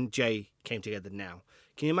Joe and Jay came together now.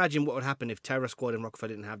 Can you imagine what would happen if Terror Squad and Rockefeller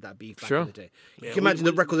didn't have that beef back in the day? Yeah, Can you imagine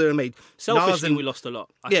the records they were made? Selfishly, we lost a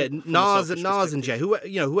lot. Nas and Jay,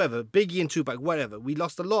 whoever, Biggie and Tupac, whatever. We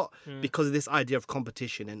lost a lot because of this idea of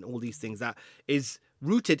competition and all these things that is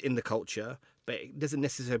rooted in the culture, but it doesn't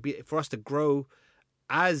necessarily be for us to grow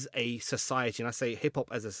as a society. And I say hip hop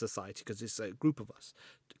as a society because it's a group of us.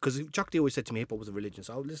 Because Chuck D always said to me, hip hop was a religion.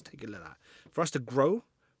 So let's take it like that. For us to grow,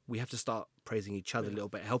 we have to start praising each other a little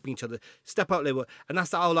bit, helping each other step out a little bit. And that's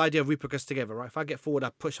the whole idea of we progress together, right? If I get forward, I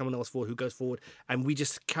push someone else forward who goes forward, and we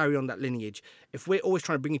just carry on that lineage. If we're always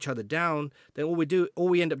trying to bring each other down, then all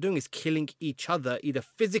we end up doing is killing each other, either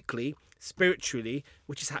physically, spiritually,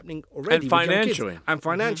 which is happening already, and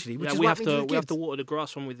financially, which is we what have to water the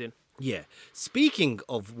grass from within. Yeah. Speaking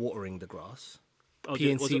of watering the grass,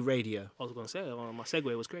 PNC Radio. I was going to say, my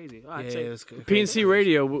segue was crazy. All right, Yeah, it was good. PNC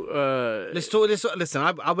Radio. Let's talk. Listen,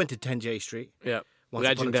 I went to 10J Street. Yeah, Once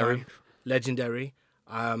upon a legendary. time. Legendary.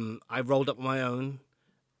 I rolled up on my own.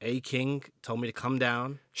 A King told me to come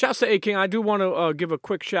down. Shouts to A King. I do want to give a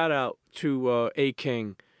quick shout out to A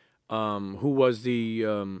King, who was the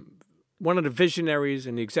one of the visionaries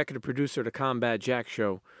and the executive producer of the Combat Jack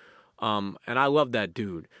show. And I love that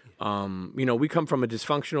dude. We come from a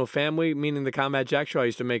dysfunctional family, meaning the Combat Jack show. I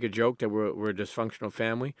used to make a joke that we're a dysfunctional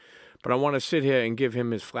family. But I want to sit here and give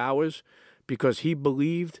him his flowers because he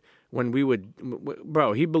believed when we were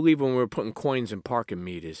putting coins in parking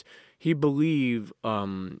meters. He believed,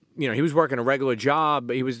 he was working a regular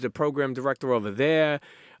job. He was the program director over there.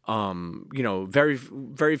 Very,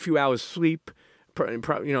 very few hours sleep.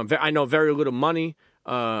 I know very little money.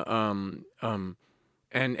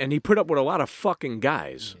 And he put up with a lot of fucking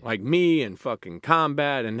guys like me and fucking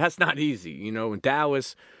Combat, and that's not easy, in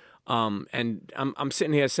Dallas. And I'm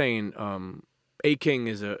sitting here saying, A King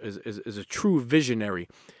is a true visionary,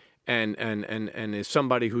 and is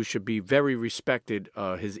somebody who should be very respected.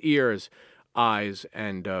 His ears, eyes,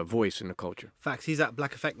 and voice in the culture. Facts. He's at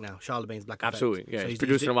Black Effect now. Charlemagne's Black Effect. Absolutely. Yeah, So he's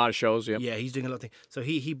producing a lot of shows. Yeah. Yeah, he's doing a lot of things. So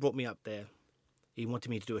he brought me up there. He wanted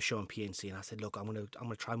me to do a show on PNC, and I said, "Look, I'm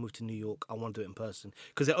gonna try and move to New York. I want to do it in person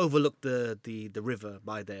because they overlooked the river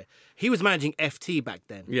by there." He was managing FT back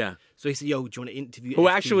then. Yeah. So he said, "Yo, do you want to interview?" Who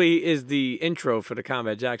FT? actually is the intro for the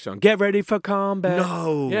Combat Jack song? Get ready for combat.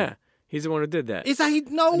 No. Yeah, he's the one who did that. Is that he?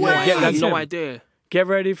 No way. I Yeah, had that's no him. idea. Get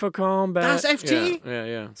ready for combat. That's FT?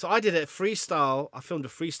 Yeah. So I did a freestyle. I filmed a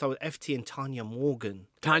freestyle with FT and Tanya Morgan.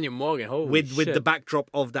 Tanya Morgan, holy with shit. the backdrop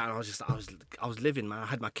of that. And I was living, man. I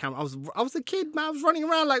had my camera. I was a kid, man. I was running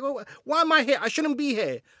around like, why am I here? I shouldn't be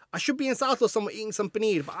here. I should be in South or somewhere eating some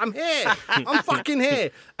paneer, but I'm here. I'm fucking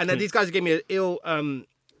here. And then these guys gave me an ill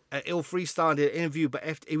freestyle, did an interview, but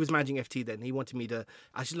he was managing FT then. He wanted me to.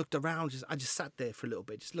 I just looked around. I just sat there for a little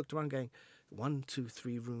bit. Just looked around, going 1, 2,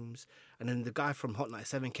 3 rooms. And then the guy from Hot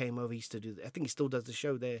 97 came over. He used to do. I think he still does the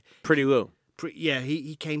show there. Pretty Lou.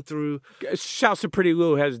 He came through. Shouts to Pretty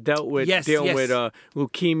Lou, has dealt with dealing with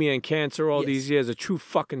leukemia and cancer all these years. A true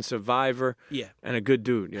fucking survivor. Yeah. And a good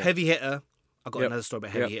dude. Yeah. Heavy hitter. I got another story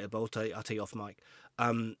about heavy hitter, but I'll tell you off mic.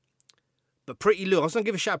 But Pretty Lou, I was gonna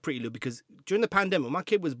give a shout out to Pretty Lou because during the pandemic, when my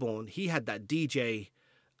kid was born, he had that DJ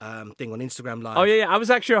thing on Instagram Live. Oh yeah. I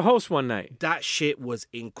was actually a host one night. That shit was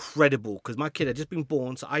incredible because my kid had just been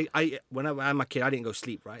born. So when I had my kid, I didn't go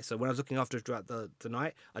sleep, right? So when I was looking after her throughout the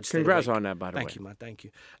night, I just Congrats stayed awake. on that, by the way. Thank you, man. Thank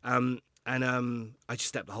you. I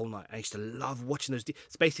just slept the whole night. I used to love watching those.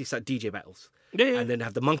 It's basically it's like DJ battles. Yeah. And then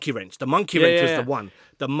have the monkey wrench. The monkey wrench was the one.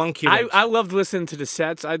 The monkey wrench. I loved listening to the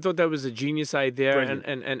sets. I thought that was a genius idea. Brilliant.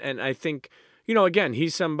 And I think, again,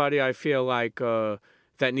 he's somebody I feel like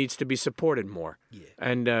that needs to be supported more. Yeah.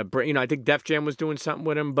 And, I think Def Jam was doing something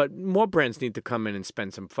with him, but more brands need to come in and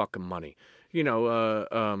spend some fucking money. And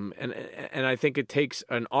I think it takes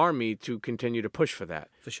an army to continue to push for that.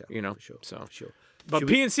 For sure. For sure. For sure. But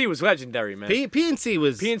PNC was legendary, man. PNC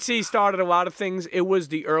was... PNC started a lot of things. It was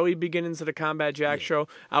the early beginnings of the Combat Jack show.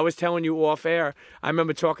 I was telling you off air, I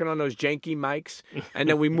remember talking on those janky mics, and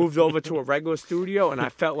then we moved over to a regular studio, and I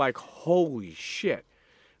felt like, holy shit.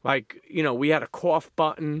 Like, we had a cough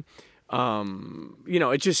button.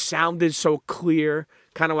 It just sounded so clear,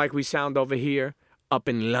 kind of like we sound over here. Up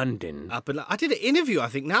in London. I did an interview, I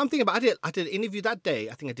think. Now I'm thinking about I did an interview that day.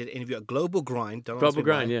 I think I did an interview at Global Grind. Global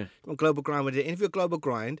Grind, yeah. On Global Grind, we did an interview at Global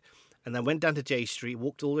Grind, and then went down to J Street,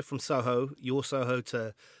 walked all the way from Soho, your Soho,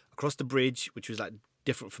 to across the bridge, which was like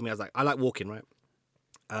different for me. I like walking, right?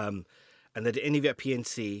 And then did an interview at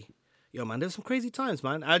PNC. Yo, man, there were some crazy times,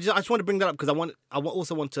 man. I just want to bring that up because I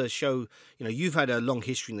also want to show, you've had a long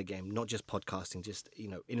history in the game, not just podcasting, just,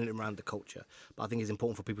 in and around the culture. But I think it's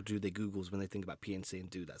important for people to do their Googles when they think about PNC and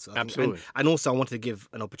do that. So absolutely. And also I wanted to give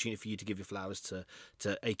an opportunity for you to give your flowers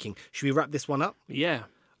to A-King. Should we wrap this one up? Yeah.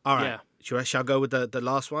 All right. Yeah. Shall I go with the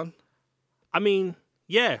last one? I mean,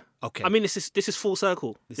 yeah. Okay. I mean, this is full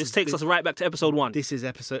circle. This takes us right back to episode 1. This is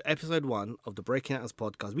episode 1 of the Breaking Atoms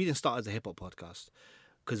podcast. We didn't start as a hip-hop podcast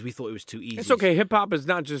because we thought it was too easy. It's okay. Hip-hop is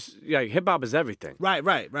not just... hip-hop is everything. Right.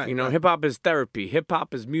 Hip-hop is therapy.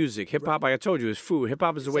 Hip-hop is music. Hip-hop, like I told you, is food.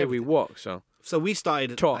 Hip-hop is the way everything. we walk, so... So we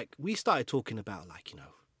started talking about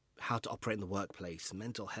how to operate in the workplace,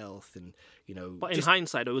 mental health, and But in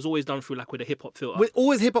hindsight, it was always done through with a hip hop filter. With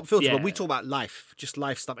always hip hop filter, Yeah. but we talk about life, just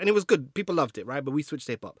life stuff, and it was good. People loved it, right? But we switched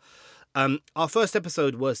to hip hop. Our first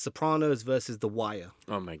episode was Sopranos versus The Wire,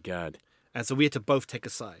 Oh, my God. and so we had to both take a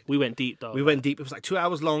side. We went deep, though. We went deep. It was like 2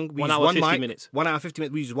 hours long. We 1 used hour, 50 mic, minutes. 1 hour, 50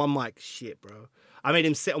 minutes. We used one mic. Shit, bro. I made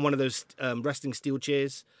him sit on one of those resting steel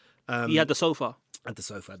chairs. He had the sofa. At the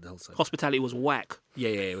sofa, at the whole sofa. Hospitality was whack. Yeah,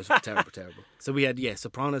 it was terrible, terrible. So we had,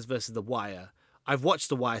 Sopranos versus The Wire. I've watched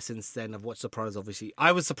The Wire since then. I've watched Sopranos, obviously.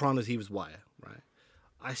 I was Sopranos, he was Wire, right?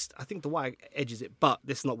 I think The Wire edges it, but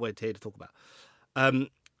this is not what we're here to talk about.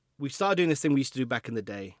 We started doing this thing we used to do back in the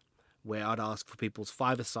day where I'd ask for people's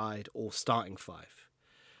 5-a-side or starting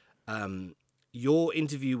 5. Your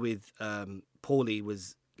interview with Paulie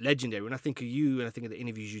was legendary. When I think of you and I think of the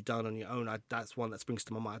interviews you've done on your own, that's one that springs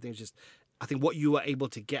to my mind. I think what you were able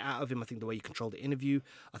to get out of him, I think the way you controlled the interview,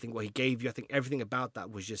 I think what he gave you, I think everything about that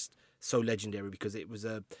was just so legendary because it was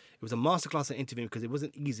a masterclass in interviewing because it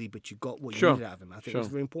wasn't easy, but you got what you needed out of him. I think it was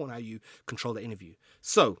very important how you control the interview.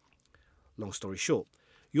 So, long story short,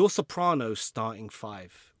 your Sopranos starting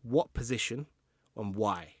 5, what position and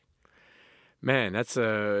why? Man, that's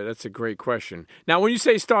a great question. Now, when you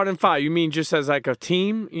say starting 5, you mean just as like a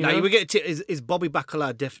team? You would get is Bobby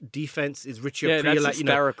Bacala defense? Is Richie Aprile? That's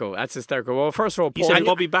hysterical. That's hysterical. Well, first of all, You said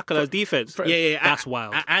Bobby Bacala's defense. Yeah. That's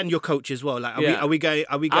wild. And your coach as well. Like, are we going?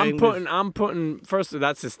 I'm putting. First,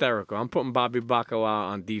 that's hysterical. I'm putting Bobby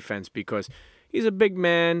Bacala on defense because he's a big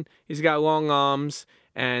man. He's got long arms.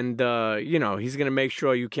 And, he's going to make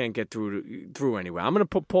sure you can't get through anywhere. I'm going to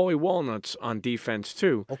put Paulie Walnuts on defense,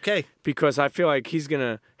 too. Okay. Because I feel like he's going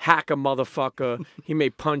to hack a motherfucker. He may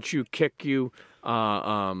punch you, kick you,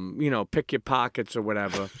 pick your pockets or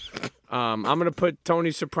whatever. I'm going to put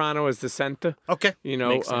Tony Soprano as the center. Okay.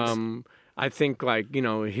 Makes sense. I think,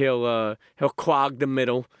 he'll clog the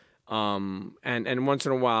middle. And once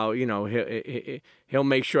in a while, you know, he'll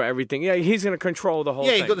make sure everything. Yeah, he's going to control the whole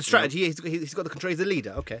thing. Yeah, he's got the strategy. You know? He's got the control. He's the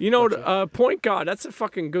leader. Okay. You know, point guard. That's a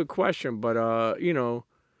fucking good question, but you know,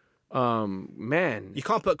 man, You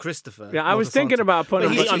can't put Christopher. Yeah, I was thinking about putting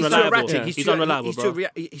But him. he's He's too unreliable. erratic. Yeah. He's unreliable,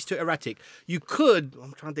 He's too erratic. You could.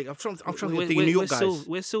 I'm trying to think. I'm trying to think of New York guys.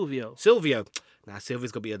 Where's Silvio? Silvio. Nah,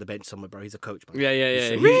 Silvio's got to be at the bench somewhere, bro. He's a coach, man. Yeah.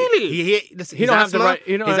 Really? Listen, He his don't have the asthma, right-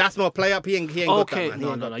 you know- his asthma play up. He ain't got Okay, that,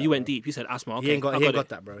 man. no. You went deep. You said asthma. Okay, He ain't got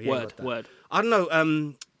that, bro. He ain't Word, got that. word. I don't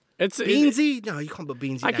know. It's Beansy? No, you can't put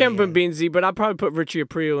Beansy. I can't put Beansy, but I'll probably put Richie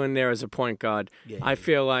Aprile in there as a point guard. Yeah, I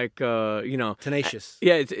feel like, you know. Tenacious.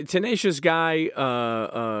 Yeah, tenacious guy,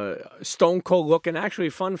 stone cold looking. Actually,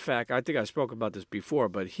 fun fact, I think I spoke about this before,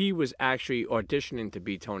 but he was actually auditioning to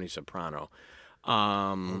be Tony Soprano.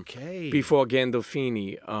 Okay. Before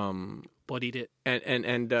Gandolfini. Bodied it.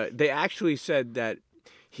 And they actually said that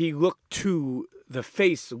the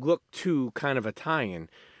face looked too kind of Italian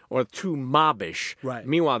or too mobbish. Right.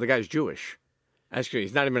 Meanwhile, the guy's Jewish. Actually,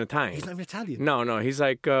 he's not even Italian. He's not even Italian. No, he's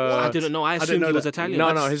like. I didn't know. I assumed know he was that. Italian.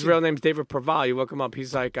 No, his real name's David Praval. You look him up.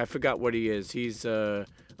 He's like, I forgot what he is. He's a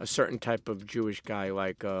certain type of Jewish guy.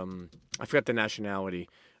 Like, I forgot the nationality.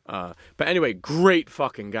 But anyway, great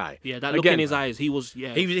fucking guy. Yeah, that look in his eyes. He was.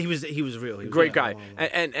 Yeah. He was real. He was Great guy.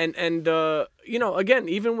 And you know, again,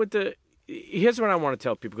 even with here's what I want to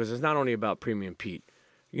tell people, because it's not only about Premium Pete.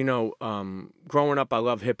 You know, growing up, I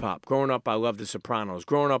love hip hop. Growing up, I love The Sopranos.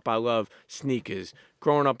 Growing up, I love sneakers.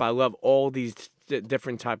 Growing up, I love all these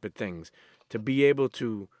different type of things. To be able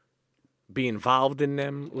to be involved in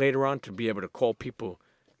them later on, to be able to call people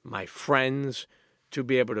my friends, to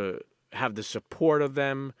be able to have the support of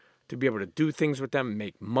them, to be able to do things with them,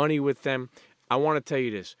 make money with them. I want to tell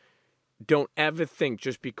you this. Don't ever think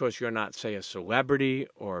just because you're not, say, a celebrity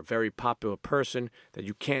or a very popular person that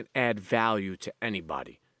you can't add value to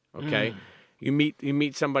anybody. Okay? You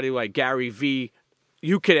meet somebody like Gary Vee,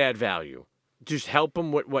 you could add value. Just help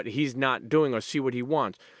him with what he's not doing or see what he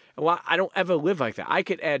wants. I don't ever live like that. I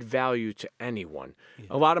could add value to anyone. Yeah.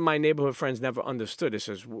 A lot of my neighborhood friends never understood. It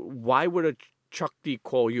says, why would a Chuck D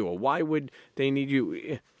call you, or why would they need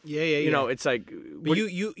you? Yeah. You know, it's like. But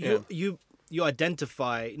you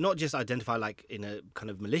identify, not just identify like in a kind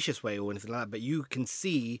of malicious way or anything like that, but you can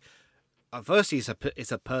see. Firstly,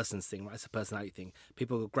 it's a person's thing, right? It's a personality thing.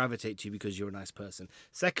 People will gravitate to you because you're a nice person.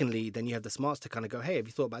 Secondly, then you have the smarts to kind of go, hey, have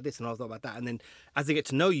you thought about this? And I've thought about that. And then as they get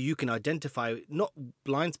to know you, you can identify not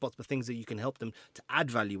blind spots, but things that you can help them to add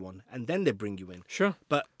value on. And then they bring you in. Sure.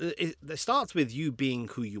 But it starts with you being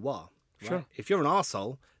who you are. Right? Sure. If you're an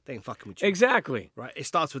arsehole, they ain't fucking with you. Exactly. Right? It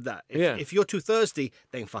starts with that. Yeah. If you're too thirsty,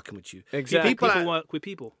 they ain't fucking with you. Exactly. People work with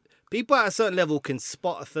people. People at a certain level can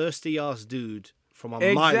spot a thirsty-ass dude from a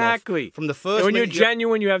mile off. Exactly. From the first. When you're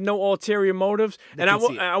genuine, you have no ulterior motives. And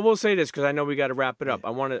I will say this, because I know we got to wrap it up. Yeah.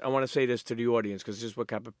 I want to say this to the audience, because this is what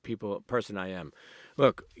type of person I am.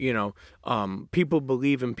 Look, you know, people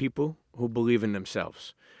believe in people who believe in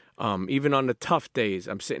themselves. Even on the tough days,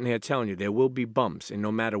 I'm sitting here telling you, there will be bumps, and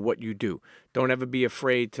no matter what you do, don't ever be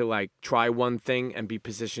afraid to like try one thing and be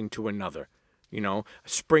positioned to another. You know,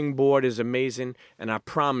 springboard is amazing, and I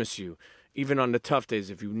promise you, even on the tough days,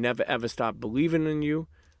 if you never ever stop believing in you,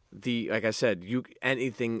 like I said,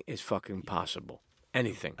 anything is fucking possible.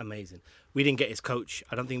 Anything. Amazing. We didn't get his coach.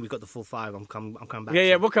 I don't think we got the full five. I'm coming back.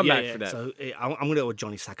 Yeah, we'll come back for that. So I'm going to go with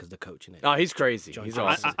Johnny Sack as the coach in it. Oh, he's crazy. He's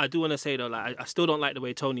awesome. I do want to say though, like I still don't like the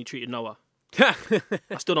way Tony treated Noah.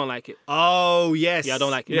 I still don't like it. Oh yes. Yeah, I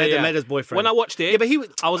don't like it. Meda's boyfriend. When I watched it,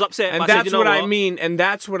 I was upset. And that's what I mean. And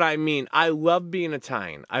that's what I mean. I love being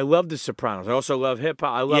Italian. I love The Sopranos. I also love hip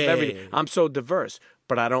hop. I love everything. Yeah. I'm so diverse,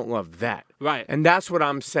 but I don't love that. Right. And that's what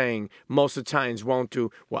I'm saying. Most Italians won't do.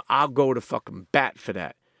 Well, I'll go to fucking bat for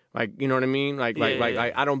that. Like, you know what I mean? Like,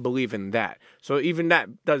 I don't believe in that. So even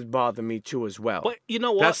that does bother me too as well. But you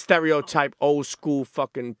know what? That stereotype, old school,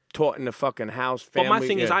 fucking taught in the fucking house. Family. But my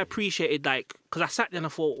thing is, I appreciated because I sat there and I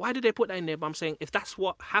thought, why did they put that in there? But I'm saying, if that's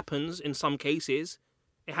what happens in some cases,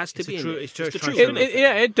 it has to be in there. It's the truth.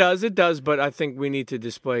 Yeah, it does. But I think we need to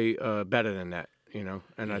display better than that. You know,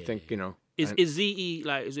 and I think Is ZE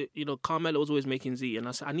like? Is it Carmelo was always making ZE, and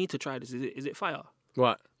I said I need to try this. Is it fire?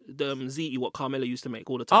 What? The ZE, what Carmelo used to make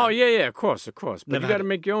all the time. Oh yeah, of course. But you got to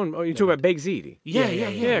make your own. Oh, you talk about baked ziti. Yeah.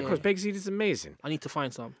 Of course, baked ziti is amazing. I need to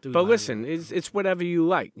find some. But listen, it's whatever you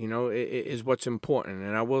like. You know, it is what's important.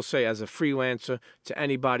 And I will say, as a freelancer, to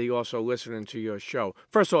anybody also listening to your show,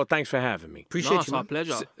 first of all, thanks for having me. Appreciate you. It's my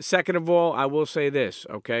pleasure. Second of all, I will say this,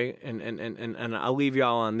 okay, and I'll leave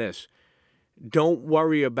y'all on this. don't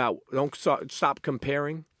worry about, stop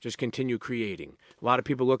comparing. Just continue creating. A lot of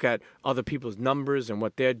people look at other people's numbers and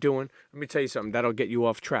what they're doing. Let me tell you something. That'll get you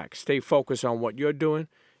off track. Stay focused on what you're doing,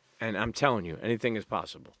 and I'm telling you, anything is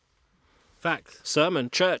possible. Facts. Sermon,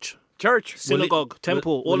 church, Church. synagogue,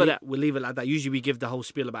 temple, all of that. We'll leave it like that. Usually we give the whole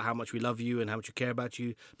spiel about how much we love you and how much we care about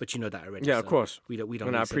you, but you know that already. Yeah, of course. We don't And I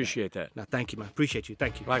need to say appreciate that. No, thank you, man. Appreciate you.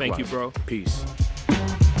 Thank you. Likewise. Thank you, bro. Peace.